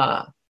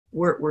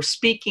we're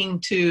speaking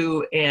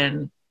to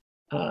and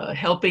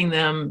helping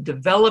them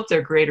develop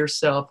their greater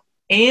self.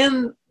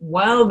 And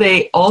while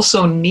they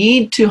also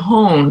need to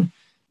hone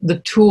the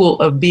tool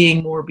of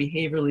being more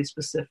behaviorally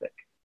specific.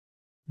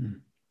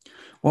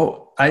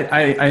 Well,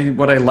 I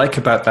what I like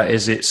about that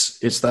is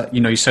it's that,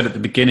 you said at the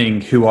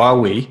beginning, who are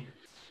we?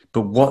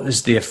 But what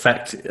is the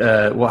effect?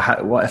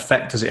 What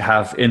effect does it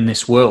have in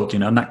this world?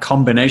 And that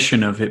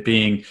combination of it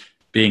being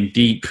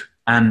deep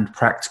and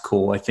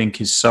practical, I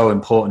think, is so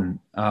important.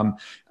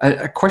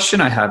 A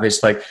question I have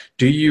is, like,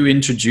 do you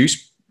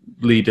introduce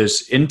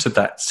leaders into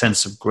that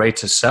sense of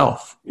greater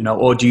self?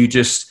 Or do you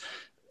just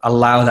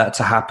allow that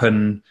to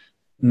happen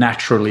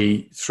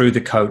naturally through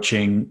the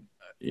coaching?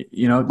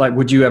 Like,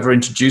 would you ever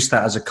introduce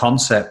that as a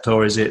concept,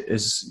 or or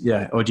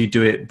do you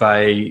do it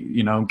by,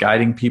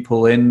 guiding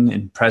people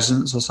in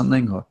presence or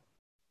something? Or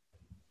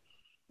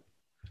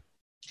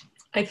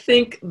I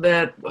think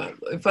that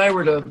if I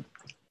were to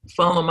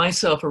follow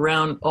myself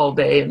around all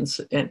day and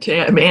to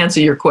answer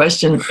your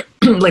question,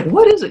 like,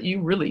 what is it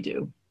you really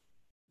do?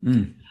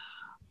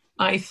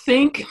 I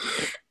think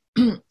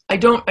I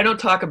don't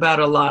talk about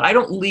it a lot. I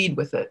don't lead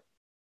with it.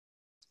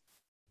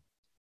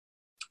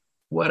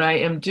 What I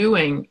am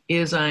doing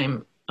is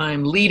I'm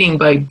leading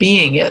by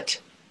being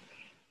it.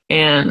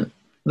 And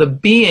the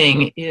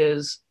being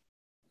is,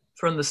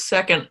 from the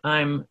second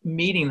I'm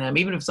meeting them,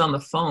 even if it's on the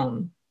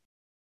phone,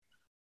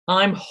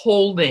 I'm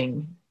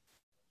holding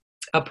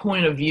a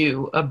point of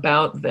view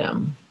about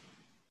them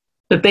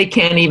that they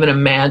can't even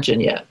imagine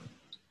yet.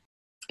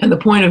 And the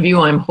point of view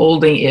I'm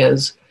holding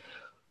is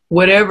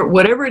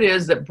whatever it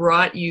is that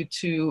brought you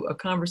to a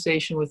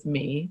conversation with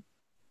me,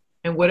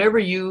 and whatever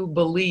you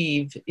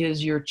believe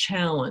is your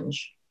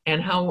challenge,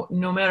 and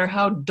no matter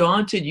how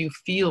daunted you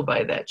feel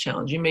by that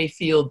challenge, you may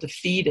feel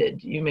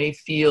defeated, you may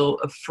feel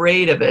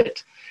afraid of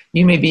it,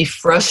 you may be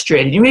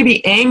frustrated, you may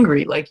be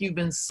angry, like you've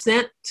been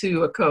sent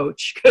to a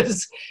coach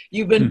because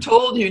you've been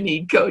told you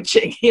need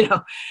coaching,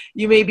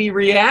 you may be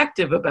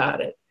reactive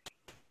about it.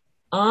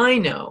 I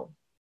know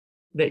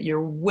that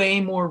you're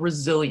way more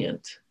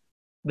resilient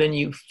than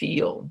you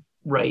feel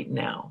right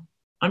now.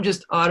 I'm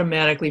just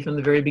automatically, from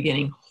the very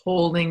beginning,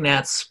 holding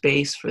that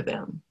space for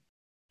them.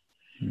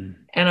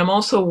 And I'm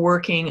also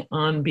working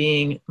on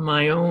being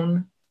my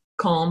own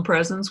calm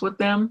presence with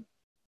them.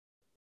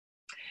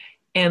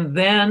 And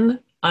then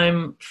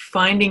I'm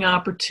finding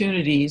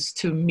opportunities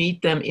to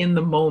meet them in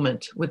the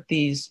moment with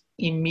these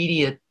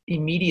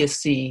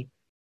immediacy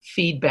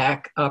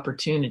feedback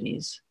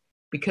opportunities,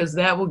 because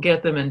that will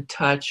get them in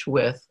touch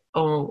with,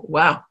 oh,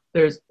 wow,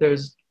 there's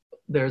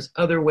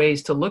other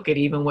ways to look at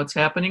even what's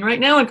happening right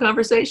now in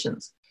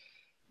conversations.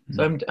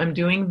 So I'm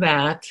doing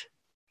that.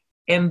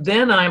 And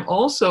then I'm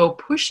also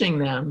pushing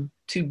them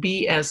to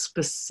be as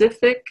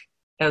specific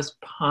as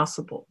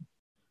possible.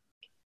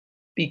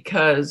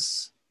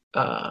 Because,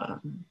 how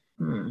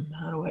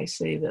do I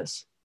say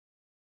this?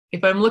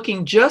 If I'm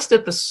looking just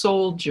at the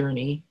soul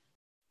journey,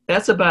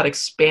 that's about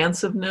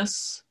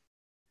expansiveness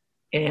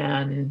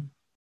and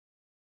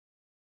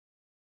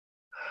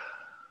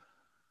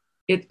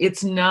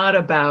it's not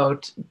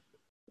about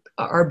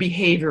our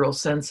behavioral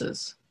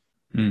senses.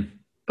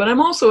 But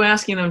I'm also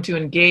asking them to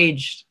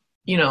engage,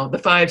 the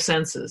five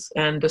senses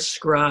and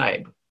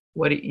describe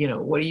what do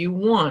you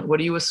want? What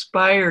do you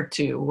aspire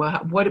to?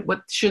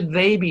 What should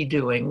they be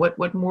doing?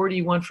 What more do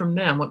you want from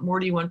them? What more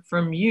do you want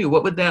from you?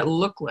 What would that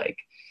look like?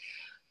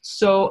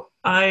 So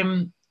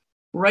I'm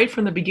right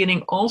from the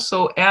beginning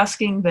also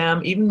asking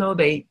them, even though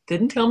they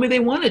didn't tell me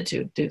they wanted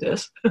to do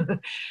this,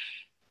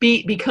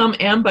 become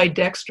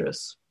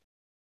ambidextrous.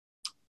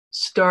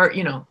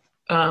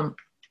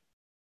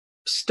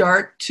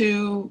 Start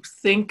to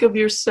think of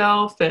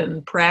yourself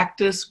and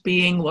practice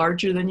being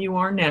larger than you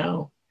are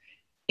now.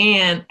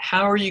 And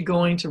how are you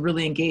going to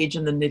really engage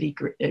in the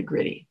nitty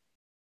gritty?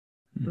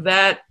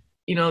 That,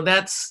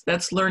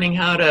 that's learning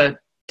how to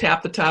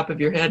tap the top of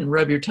your head and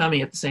rub your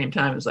tummy at the same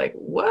time. It's like,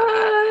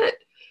 what?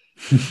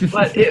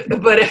 but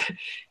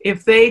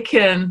if they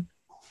can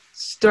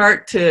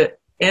start to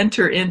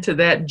enter into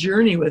that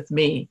journey with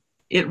me,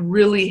 it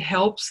really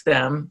helps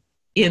them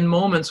in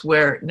moments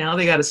where now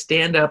they got to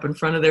stand up in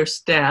front of their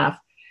staff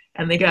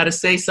and they got to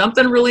say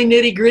something really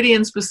nitty gritty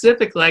and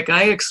specific. Like,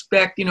 I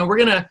expect, we're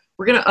going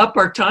to up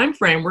our time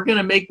frame. We're going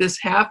to make this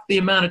half the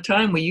amount of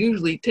time we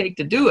usually take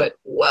to do it.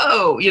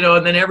 Whoa,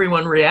 and then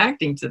everyone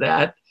reacting to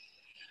that.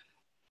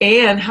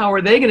 And how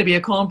are they going to be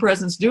a calm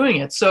presence doing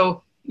it?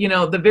 So,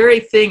 the very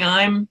thing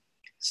I'm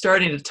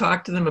starting to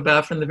talk to them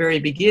about from the very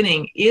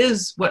beginning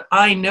is what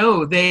I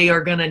know they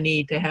are going to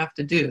need to have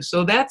to do.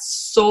 So that's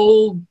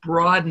soul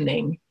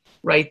broadening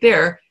right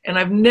there. And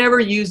I've never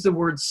used the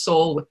word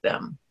soul with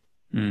them.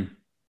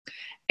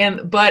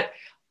 But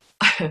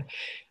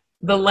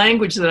the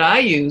language that I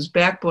use,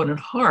 backbone and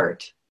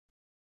heart,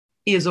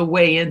 is a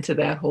way into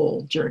that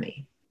whole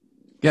journey.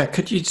 Yeah,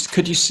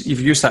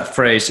 you've used that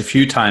phrase a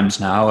few times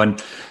now,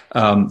 and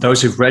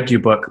those who've read your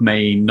book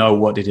may know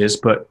what it is,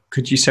 but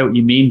could you say what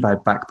you mean by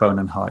backbone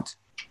and heart?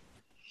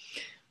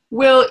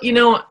 Well,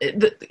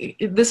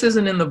 this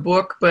isn't in the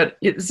book, but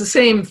it's the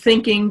same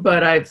thinking,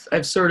 but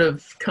I've sort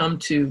of come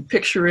to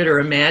picture it or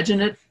imagine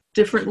it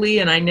differently.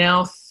 And I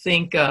now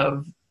think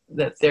of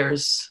that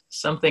there's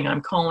something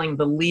I'm calling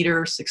the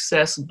leader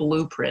success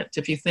blueprint.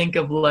 If you think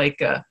of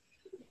like a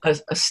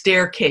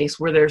staircase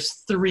where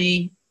there's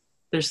three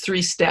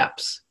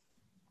steps.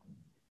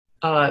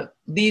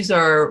 These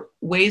are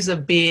ways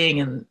of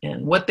being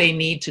and what they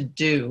need to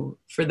do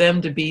for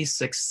them to be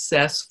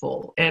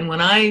successful. And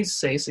when I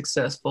say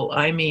successful,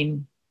 I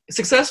mean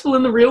successful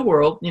in the real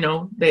world.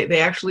 They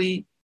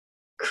actually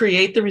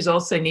create the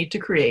results they need to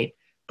create,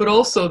 but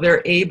also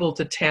they're able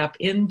to tap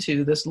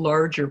into this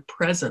larger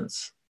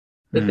presence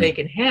that they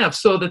can have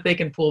so that they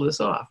can pull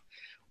this off.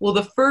 Well,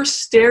 the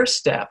first stair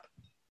step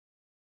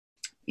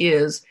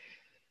is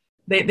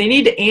they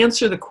need to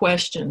answer the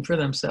question for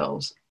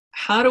themselves.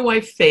 How do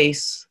I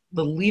face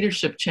the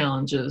leadership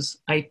challenges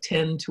I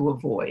tend to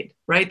avoid?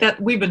 Right?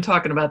 That we've been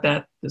talking about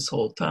that this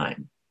whole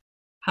time.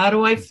 How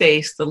do I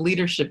face the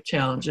leadership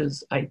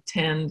challenges I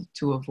tend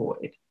to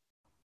avoid?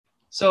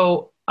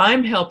 So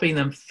I'm helping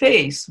them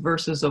face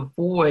versus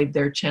avoid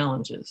their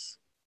challenges.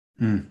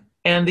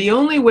 And the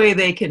only way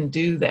they can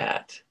do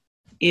that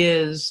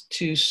is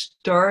to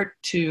start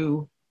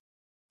to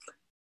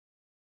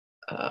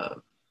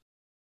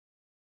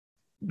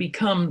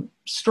become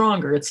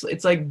stronger.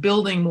 It's like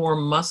building more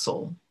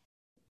muscle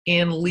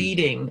in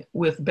leading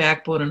with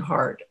backbone and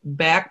heart.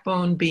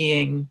 Backbone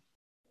being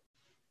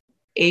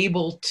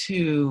able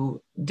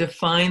to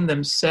define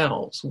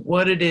themselves,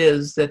 what it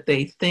is that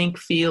they think,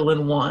 feel,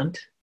 and want,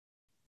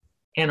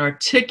 and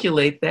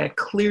articulate that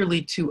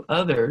clearly to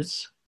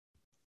others,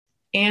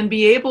 and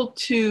be able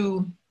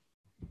to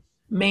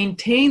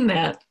maintain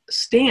that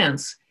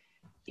stance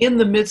in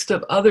the midst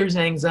of others'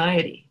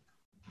 anxiety.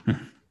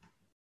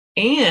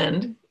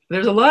 And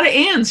there's a lot of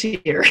ands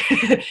here.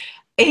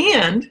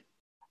 And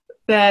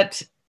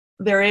that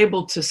they're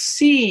able to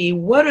see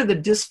what are the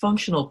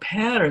dysfunctional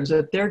patterns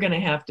that they're going to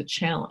have to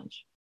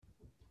challenge.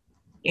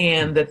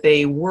 And that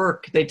they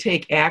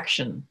take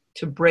action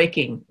to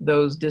breaking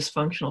those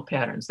dysfunctional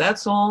patterns.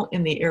 That's all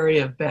in the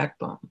area of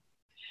backbone.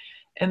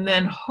 And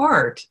then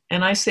heart,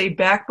 and I say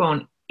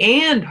backbone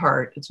and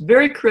heart, it's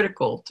very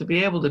critical to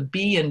be able to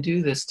be and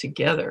do this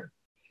together.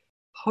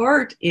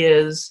 Heart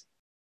is,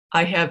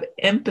 I have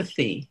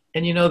empathy,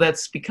 and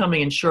that's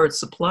becoming in short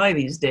supply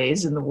these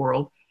days in the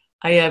world.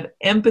 I have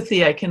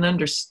empathy. I can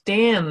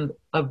understand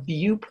a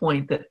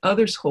viewpoint that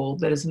others hold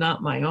that is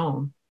not my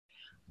own.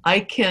 I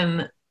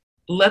can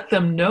let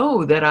them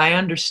know that I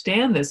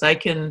understand this. I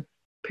can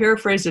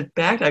paraphrase it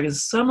back. I can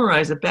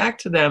summarize it back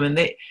to them, and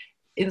they,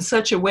 in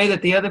such a way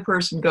that the other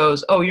person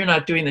goes, "Oh, you're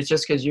not doing this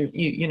just because you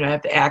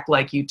have to act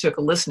like you took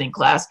a listening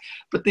class."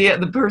 But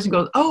the person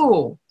goes,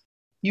 "Oh,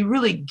 you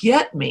really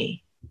get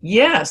me.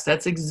 Yes,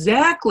 that's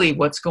exactly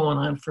what's going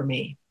on for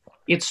me."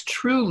 It's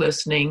true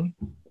listening,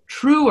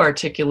 true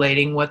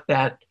articulating what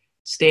that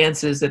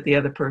stance is that the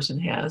other person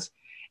has,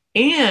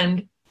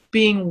 and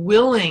being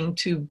willing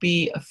to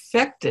be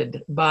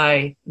affected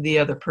by the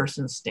other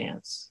person's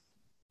stance.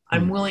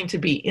 I'm willing to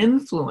be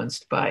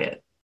influenced by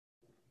it.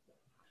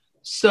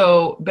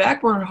 So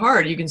backbone and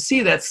heart, you can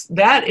see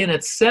that in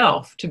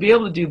itself, to be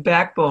able to do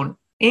backbone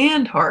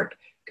and heart,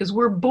 because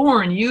we're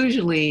born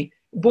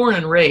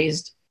and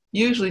raised,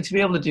 usually to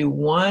be able to do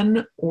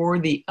one or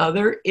the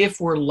other. If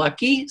we're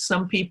lucky,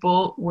 some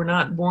people were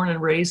not born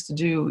and raised to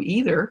do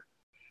either,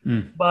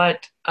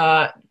 but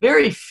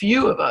very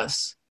few of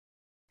us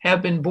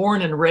have been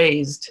born and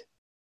raised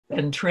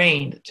and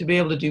trained to be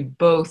able to do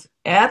both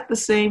at the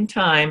same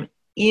time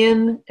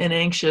in an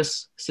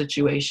anxious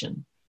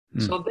situation.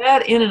 So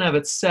that in and of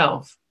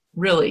itself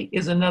really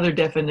is another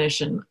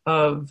definition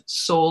of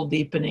soul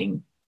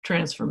deepening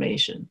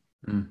transformation.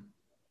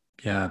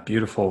 Yeah,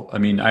 beautiful. I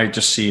mean, I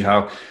just see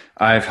how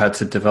I've had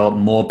to develop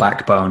more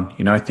backbone.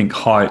 I think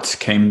heart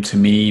came to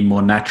me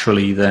more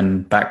naturally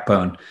than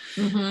backbone.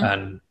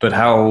 But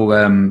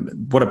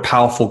what a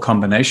powerful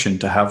combination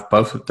to have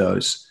both of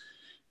those.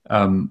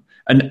 And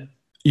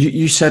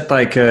you said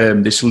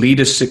this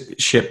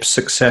leadership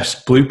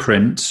success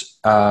blueprint,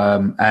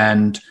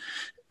 and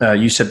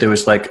you said there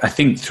was I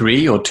think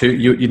 3 or 2.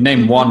 You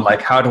named one,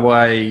 how do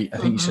I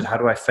think you said, how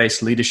do I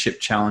face leadership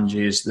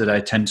challenges that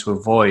I tend to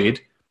avoid?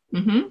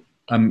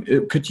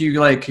 Could you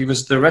give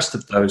us the rest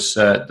of those?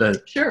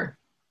 Sure.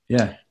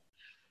 Yeah.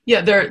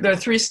 Yeah, there are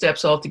 3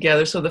 steps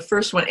altogether. So the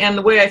first one, and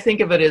the way I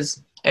think of it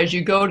is, as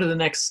you go to the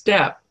next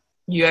step,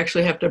 you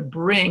actually have to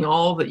bring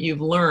all that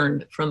you've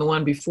learned from the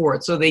one before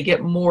it. So they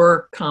get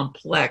more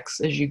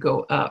complex as you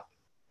go up.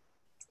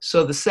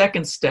 So the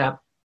second step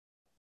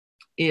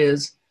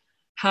is,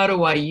 how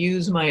do I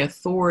use my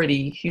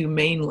authority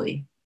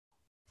humanely?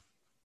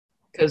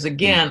 Because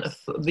again,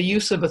 the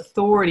use of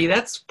authority,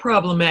 that's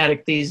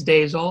problematic these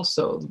days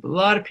also. A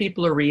lot of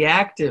people are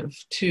reactive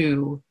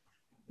to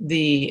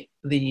the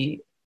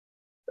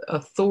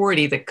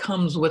authority that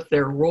comes with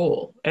their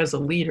role as a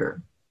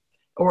leader.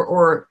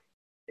 Or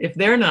if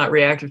they're not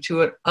reactive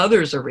to it,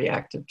 others are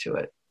reactive to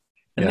it.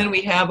 And then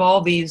we have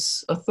all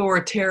these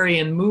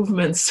authoritarian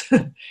movements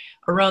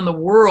around the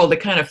world that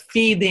kind of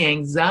feed the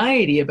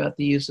anxiety about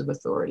the use of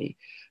authority.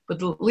 But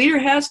the leader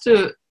has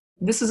to,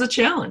 this is a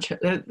challenge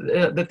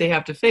that they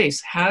have to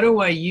face. How do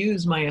I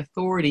use my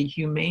authority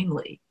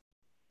humanely?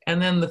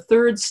 And then the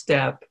third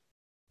step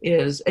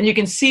is, and you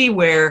can see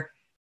where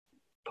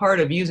part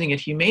of using it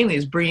humanely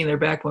is bringing their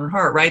backbone and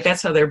heart, right?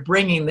 That's how they're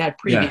bringing that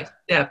previous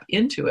step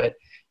into it.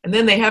 And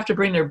then they have to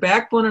bring their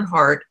backbone and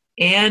heart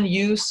and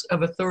use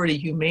of authority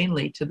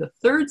humanely to the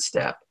third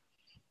step,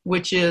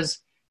 which is,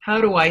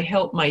 how do I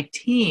help my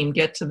team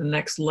get to the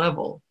next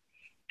level?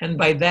 And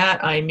by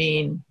that, I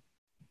mean,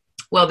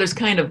 well, there's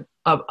kind of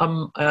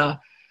a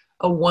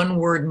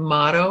one-word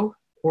motto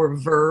or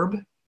verb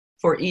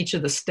for each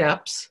of the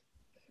steps.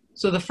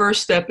 So the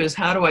first step is,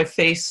 how do I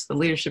face the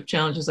leadership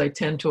challenges I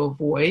tend to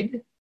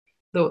avoid?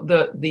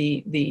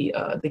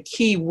 The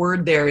key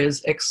word there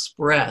is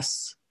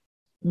express,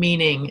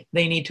 meaning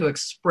they need to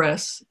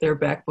express their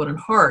backbone and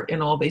heart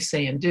in all they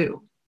say and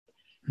do.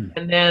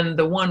 And then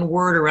the one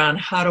word around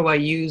how do I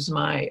use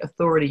my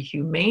authority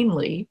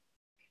humanely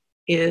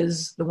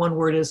is, the one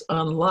word is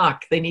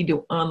unlock. They need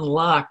to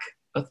unlock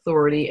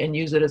authority and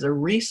use it as a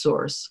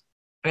resource,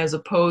 as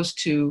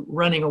opposed to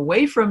running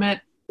away from it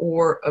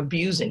or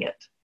abusing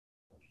it.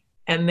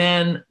 And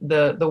then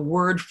the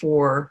word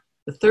for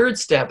the third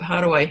step, how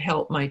do I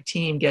help my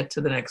team get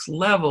to the next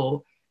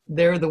level?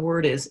 There, the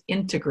word is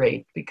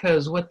integrate,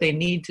 because what they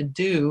need to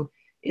do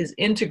is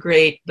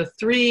integrate the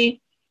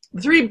three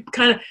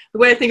kind of, the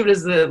way I think of it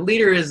is, the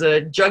leader is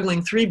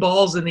juggling three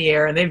balls in the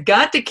air, and they've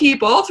got to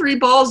keep all three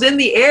balls in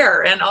the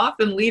air. And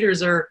often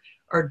leaders are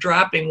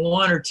dropping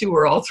one or two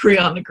or all three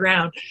on the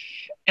ground.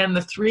 And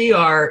the three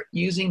are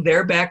using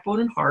their backbone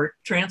and heart,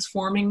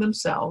 transforming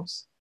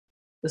themselves.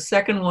 The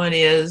second one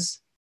is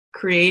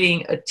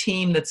creating a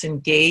team that's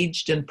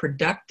engaged and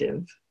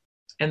productive.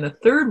 And the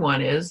third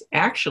one is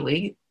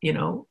actually,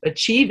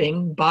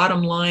 achieving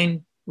bottom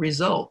line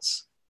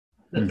results.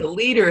 That the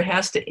leader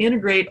has to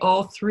integrate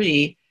all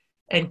three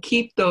and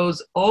keep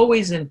those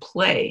always in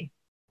play.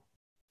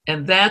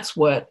 And that's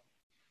what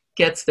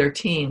gets their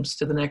teams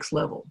to the next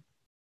level.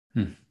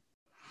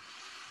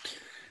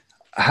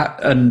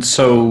 And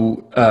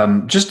so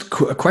just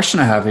a question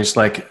I have is,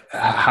 like,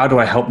 how do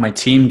I help my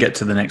team get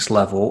to the next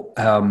level?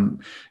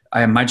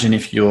 I imagine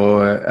if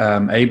you're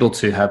able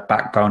to have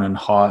backbone and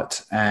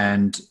heart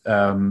and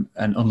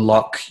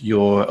unlock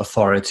your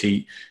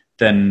authority,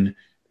 then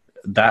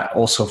that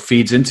also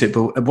feeds into it.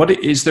 But what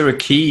is there a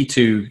key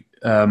to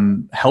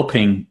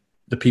helping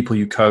the people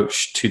you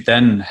coach to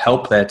then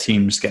help their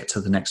teams get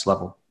to the next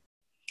level?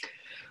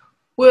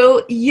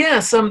 Well,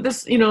 yes.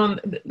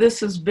 This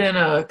has been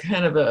a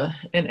kind of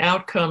an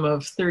outcome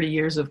of 30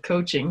 years of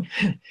coaching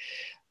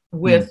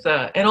with,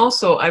 and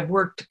also I've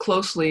worked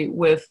closely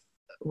with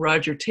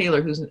Roger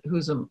Taylor,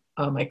 who's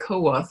my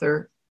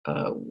co-author.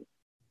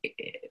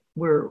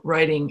 We're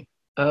writing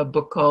a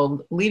book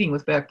called Leading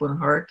with Backbone and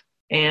Heart,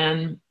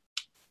 and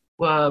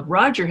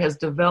Roger has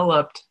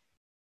developed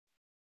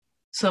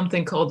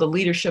something called the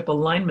Leadership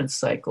Alignment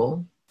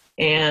Cycle.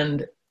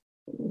 And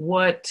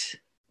what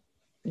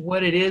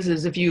it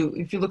is if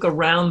you look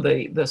around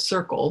the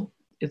circle,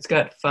 it's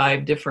got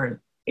 5 different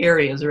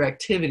areas or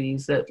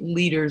activities that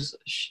leaders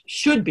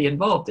should be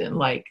involved in,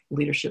 like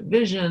leadership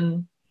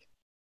vision,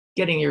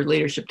 getting your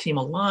leadership team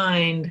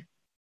aligned,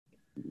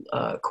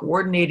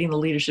 coordinating the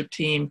leadership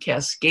team,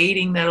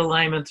 cascading that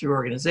alignment through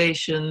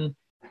organization,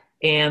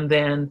 and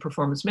then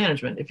performance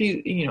management. If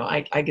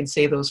I can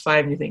say those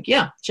 5 and you think,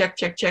 yeah, check,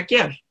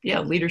 yeah,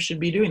 leaders should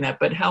be doing that.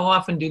 But how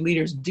often do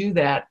leaders do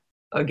that,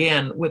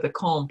 again, with a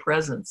calm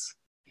presence?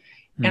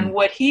 And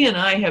what he and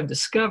I have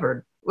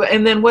discovered,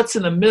 and then what's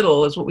in the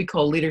middle is what we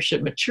call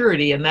leadership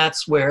maturity. And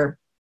that's where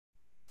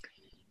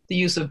the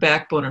use of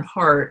backbone and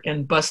heart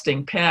and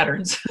busting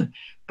patterns,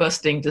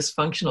 busting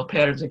dysfunctional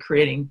patterns and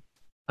creating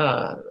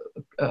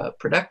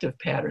productive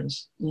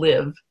patterns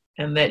live,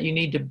 and that you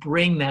need to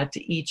bring that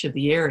to each of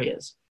the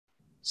areas.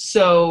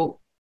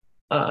 So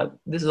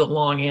this is a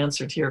long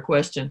answer to your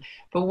question,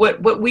 but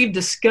what we've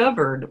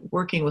discovered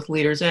working with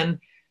leaders, and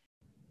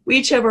we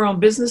each have our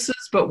own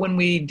businesses, but when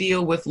we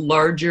deal with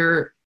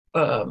larger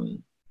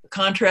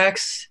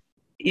contracts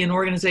in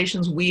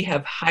organizations, we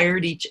have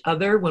hired each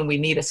other when we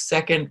need a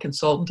second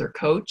consultant or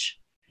coach.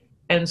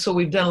 And so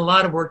we've done a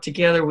lot of work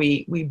together.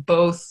 We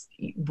both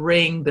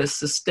bring the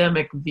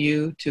systemic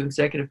view to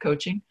executive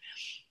coaching.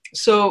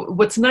 So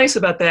what's nice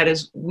about that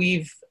is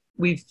we've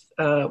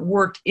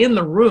worked in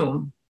the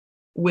room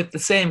with the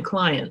same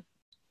client.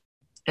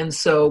 And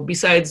so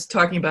besides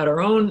talking about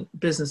our own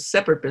business,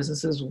 separate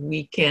businesses,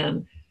 we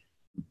can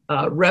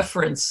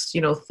reference,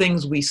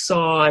 things we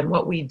saw and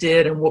what we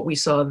did and what we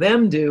saw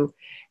them do.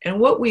 And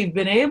what we've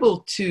been able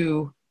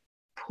to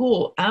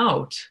pull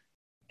out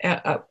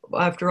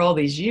after all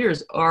these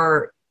years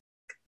are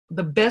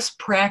the best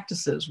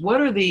practices.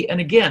 And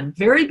again,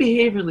 very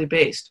behaviorally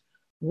based,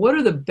 what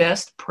are the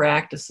best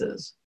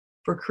practices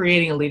for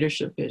creating a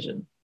leadership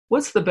vision?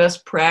 What's the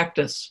best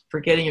practice for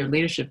getting your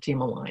leadership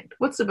team aligned?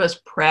 What's the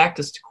best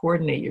practice to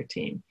coordinate your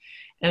team?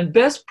 And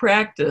best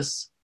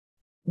practice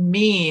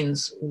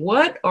means,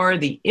 what are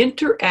the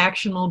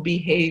interactional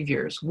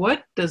behaviors?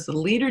 What does the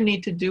leader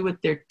need to do with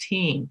their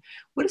team?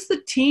 What does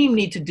the team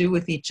need to do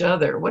with each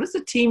other? What does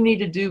the team need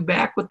to do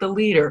back with the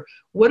leader?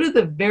 What are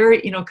the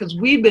because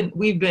we've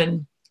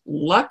been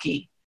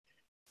lucky,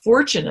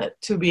 fortunate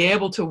to be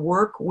able to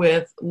work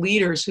with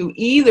leaders who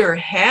either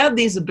had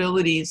these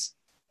abilities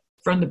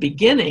from the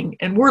beginning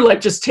and we're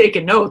like just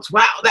taking notes.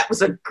 Wow, that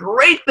was a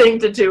great thing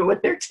to do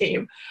with their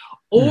team.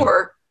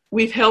 Or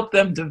we've helped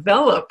them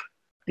develop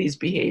these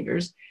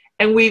behaviors,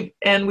 and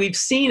we've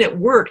seen it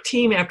work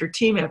team after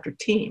team after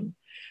team.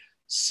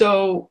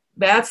 So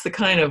that's the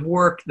kind of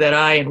work that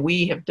I and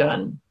we have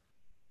done,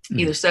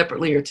 either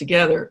separately or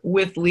together,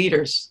 with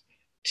leaders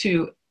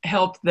to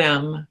help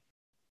them.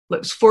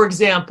 For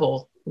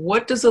example,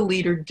 what does a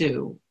leader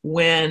do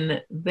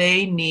when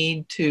they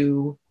need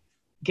to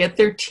get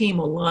their team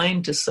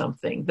aligned to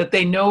something that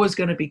they know is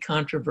going to be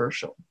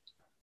controversial?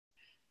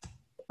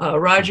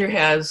 Roger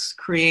has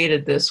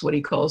created this, what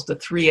he calls the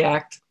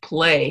 3-act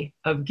play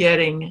of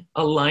getting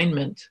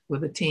alignment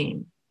with a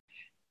team.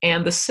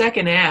 And the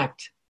second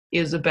act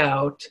is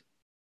about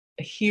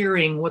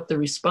hearing what the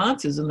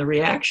response is and the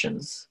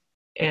reactions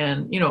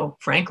and,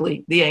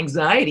 frankly, the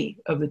anxiety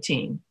of the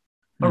team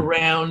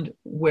around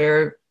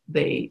where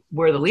the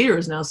leader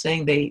is now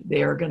saying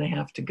they are going to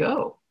have to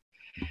go.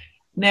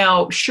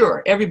 Now,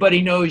 sure,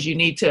 everybody knows you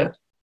need to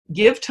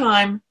give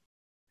time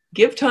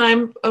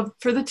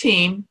for the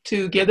team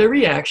to give their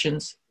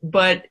reactions,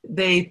 but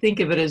they think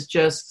of it as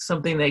just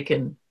something they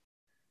can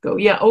go,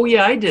 yeah, oh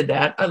yeah, I did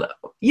that.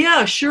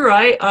 Yeah, sure,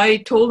 I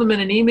told them in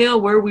an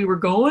email where we were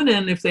going,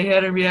 and if they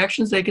had any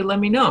reactions, they could let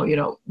me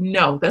know.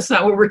 No, that's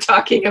not what we're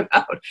talking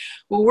about.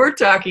 What we're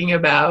talking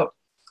about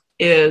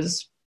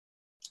is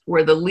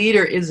where the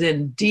leader is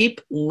in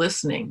deep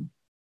listening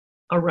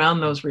around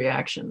those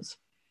reactions.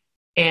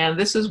 And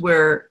this is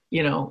where,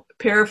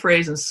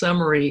 paraphrase and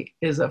summary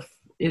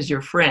is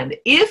your friend.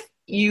 If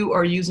you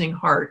are using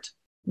heart,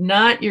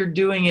 not you're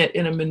doing it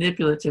in a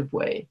manipulative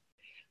way,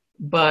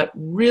 but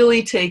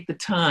really take the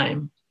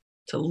time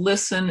to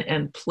listen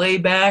and play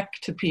back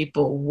to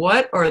people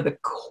what are the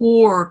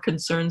core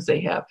concerns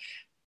they have,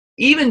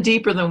 even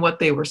deeper than what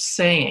they were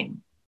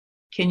saying.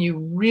 Can you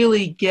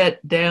really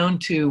get down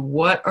to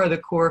what are the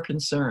core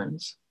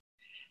concerns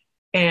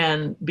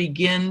and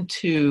begin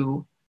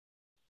to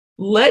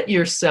let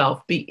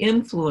yourself be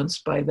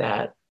influenced by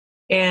that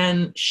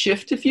and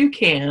shift if you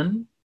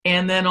can,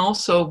 and then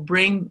also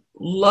bring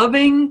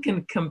loving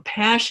and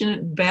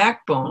compassionate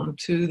backbone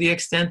to the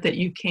extent that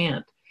you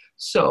can't.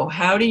 So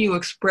how do you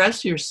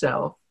express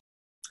yourself?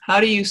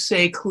 How do you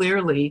say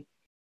clearly,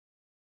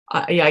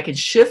 I can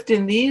shift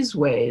in these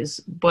ways,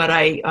 but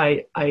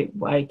I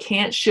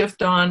can't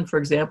shift on, for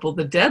example,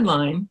 the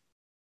deadline,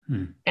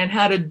 and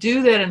how to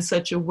do that in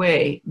such a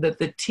way that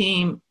the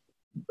team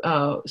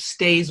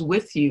stays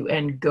with you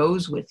and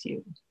goes with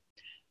you.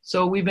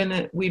 So we've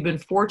been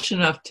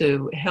fortunate enough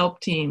to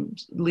help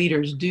teams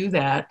leaders do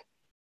that,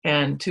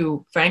 and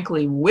to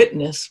frankly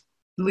witness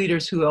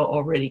leaders who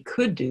already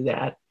could do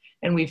that,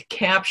 and we've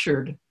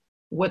captured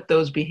what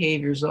those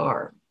behaviors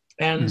are.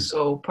 And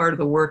so part of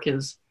the work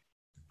is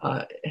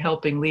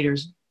helping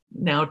leaders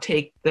now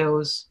take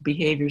those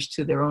behaviors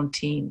to their own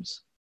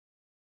teams.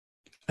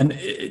 And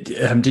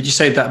did you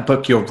say that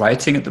book you're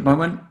writing at the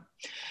moment?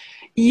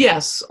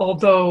 Yes,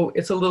 although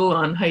it's a little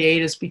on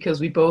hiatus because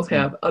we both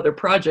have other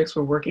projects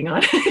we're working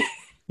on.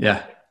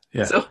 Yeah.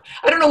 So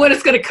I don't know when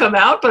it's going to come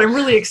out, but I'm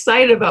really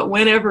excited about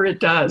whenever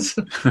it does.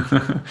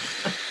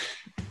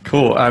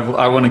 Cool.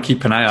 I want to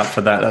keep an eye out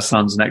for that. That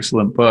sounds an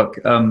excellent book.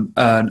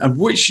 And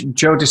which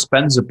Joe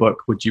Dispenza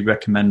book would you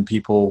recommend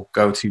people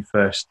go to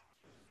first?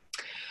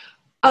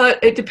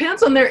 It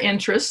depends on their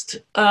interest.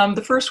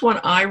 The first one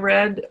I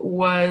read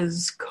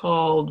was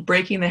called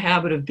Breaking the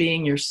Habit of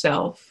Being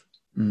Yourself.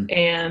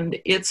 And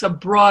it's a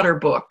broader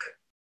book.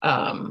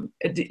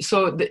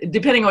 So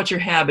depending on what your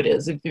habit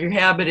is, if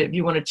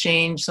you want to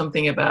change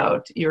something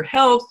about your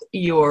health,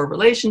 your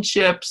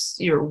relationships,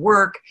 your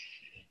work,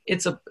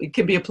 it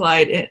can be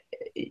applied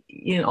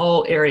in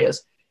all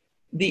areas.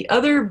 The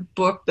other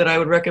book that I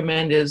would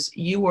recommend is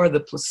You Are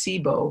the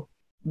Placebo.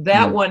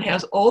 That one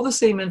has all the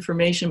same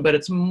information, but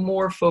it's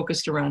more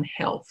focused around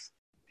health.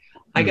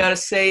 I got to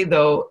say,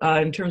 though,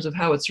 in terms of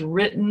how it's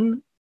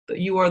written,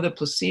 You Are the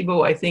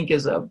Placebo, I think,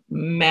 is a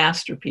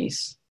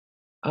masterpiece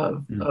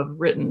of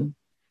written,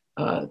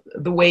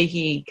 the way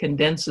he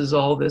condenses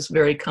all this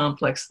very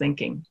complex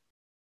thinking.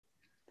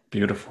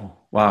 Beautiful.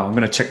 Wow, I'm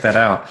going to check that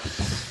out.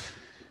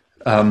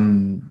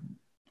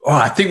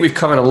 I think we've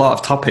covered a lot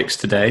of topics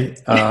today,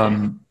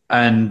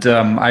 and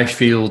I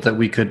feel that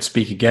we could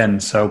speak again.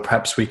 So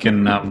perhaps we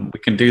can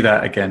do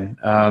that again.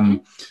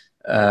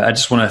 I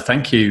just want to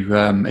thank you.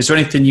 Is there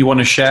anything you want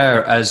to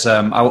share as,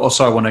 I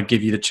want to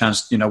give you the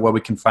chance, where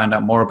we can find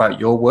out more about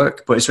your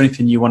work, but is there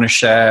anything you want to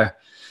share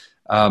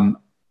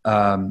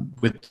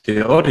with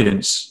the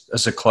audience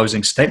as a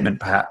closing statement,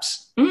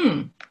 perhaps?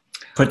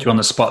 Put you on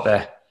the spot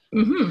there.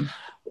 Mm-hmm.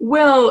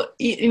 Well,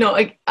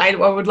 I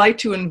would like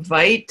to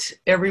invite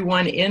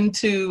everyone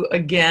into,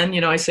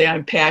 again, I say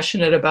I'm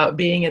passionate about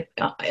being at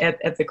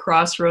the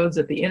crossroads,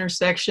 at the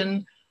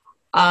intersection.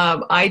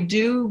 I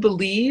do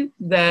believe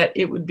that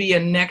it would be a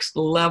next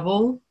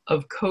level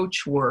of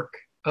coach work.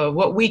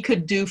 What we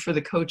could do for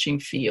the coaching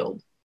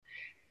field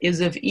is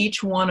if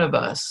each one of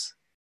us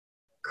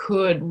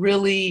could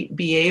really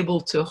be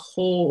able to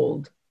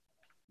hold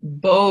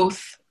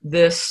both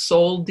this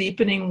soul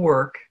deepening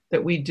work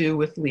that we do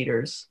with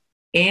leaders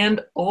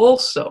and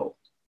also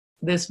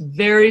this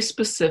very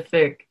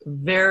specific,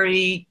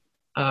 very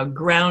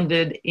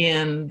grounded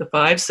in the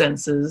five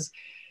senses,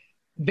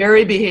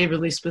 very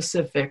behaviorally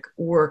specific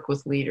work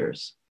with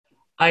leaders.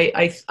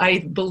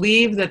 I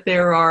believe that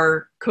there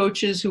are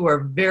coaches who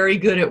are very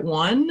good at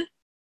one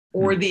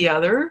or the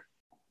other,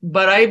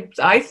 but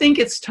I think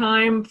it's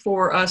time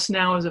for us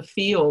now as a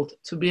field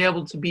to be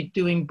able to be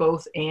doing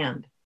both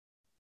and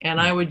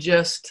I would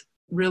just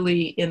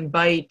really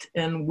invite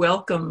and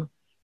welcome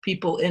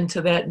people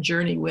into that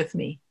journey with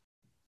me.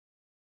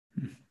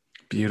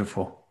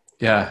 Beautiful.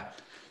 Yeah.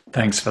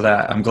 Thanks for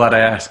that. I'm glad I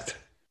asked.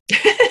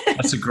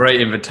 That's a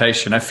great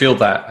invitation. I feel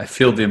that. I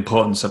feel the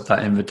importance of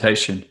that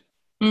invitation.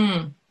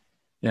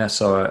 Yeah.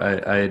 So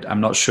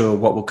I'm not sure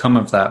what will come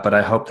of that, but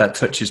I hope that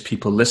touches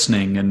people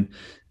listening and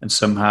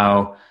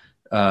somehow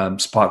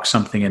spark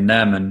something in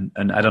them.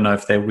 And I don't know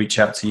if they reach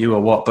out to you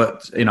or what,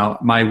 but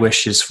my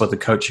wish is for the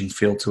coaching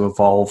field to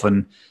evolve.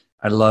 And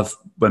I love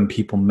when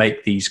people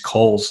make these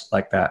calls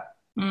like that.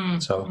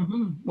 Well,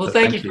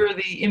 thank you for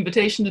the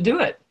invitation to do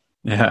it.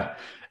 Yeah.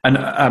 And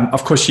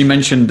of course, you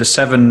mentioned the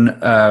 7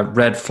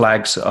 red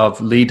flags of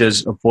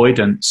leaders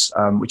avoidance,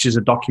 which is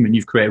a document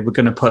you've created. We're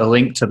going to put a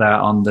link to that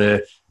on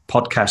the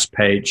podcast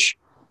page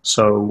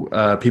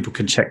so people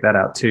can check that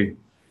out too.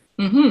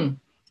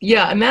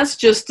 Yeah, and that's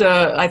just,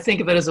 I think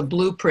of it as a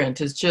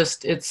blueprint.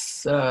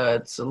 It's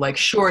like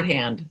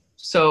shorthand.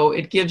 So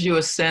it gives you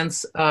a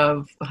sense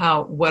of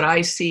what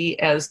I see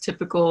as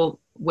typical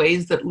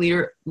ways that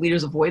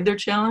leaders avoid their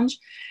challenge.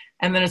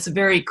 And then it's a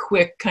very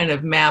quick kind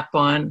of map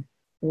on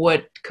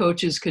what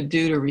coaches could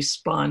do to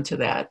respond to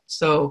that.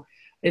 So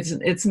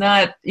it's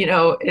not,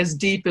 as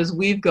deep as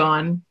we've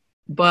gone,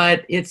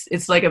 but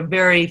it's like a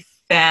very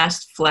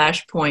fast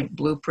flashpoint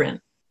blueprint.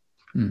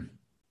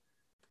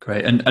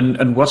 Great.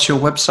 And what's your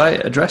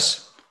website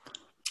address?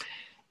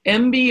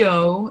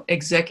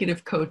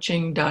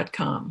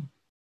 mboexecutivecoaching.com.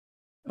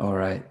 All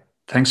right.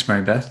 Thanks,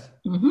 Mary Beth.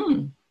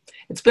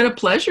 It's been a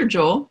pleasure,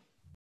 Joel.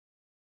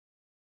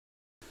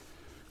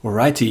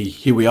 Alrighty,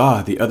 here we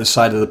are, the other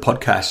side of the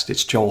podcast.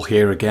 It's Joel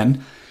here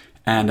again.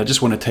 And I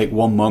just want to take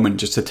one moment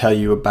just to tell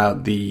you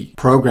about the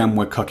program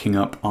we're cooking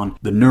up on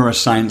the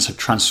neuroscience of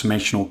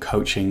transformational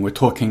coaching. We're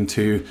talking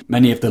to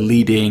many of the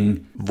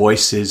leading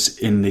voices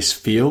in this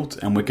field,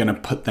 and we're going to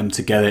put them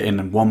together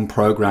in one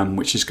program,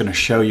 which is going to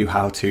show you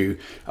how to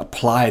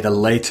apply the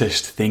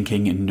latest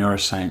thinking in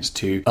neuroscience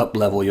to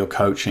up-level your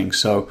coaching.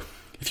 So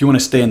if you want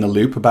to stay in the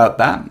loop about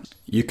that,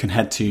 you can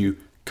head to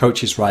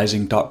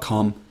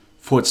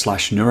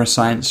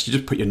coachesrising.com/neuroscience. You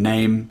just put your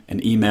name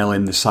and email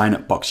in the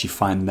sign-up box you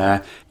find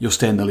there. You'll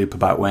stay in the loop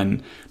about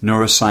when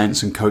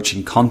neuroscience and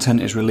coaching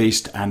content is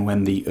released and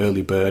when the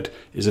early bird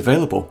is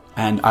available.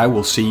 And I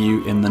will see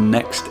you in the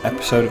next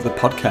episode of the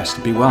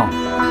podcast. Be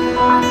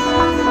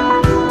well.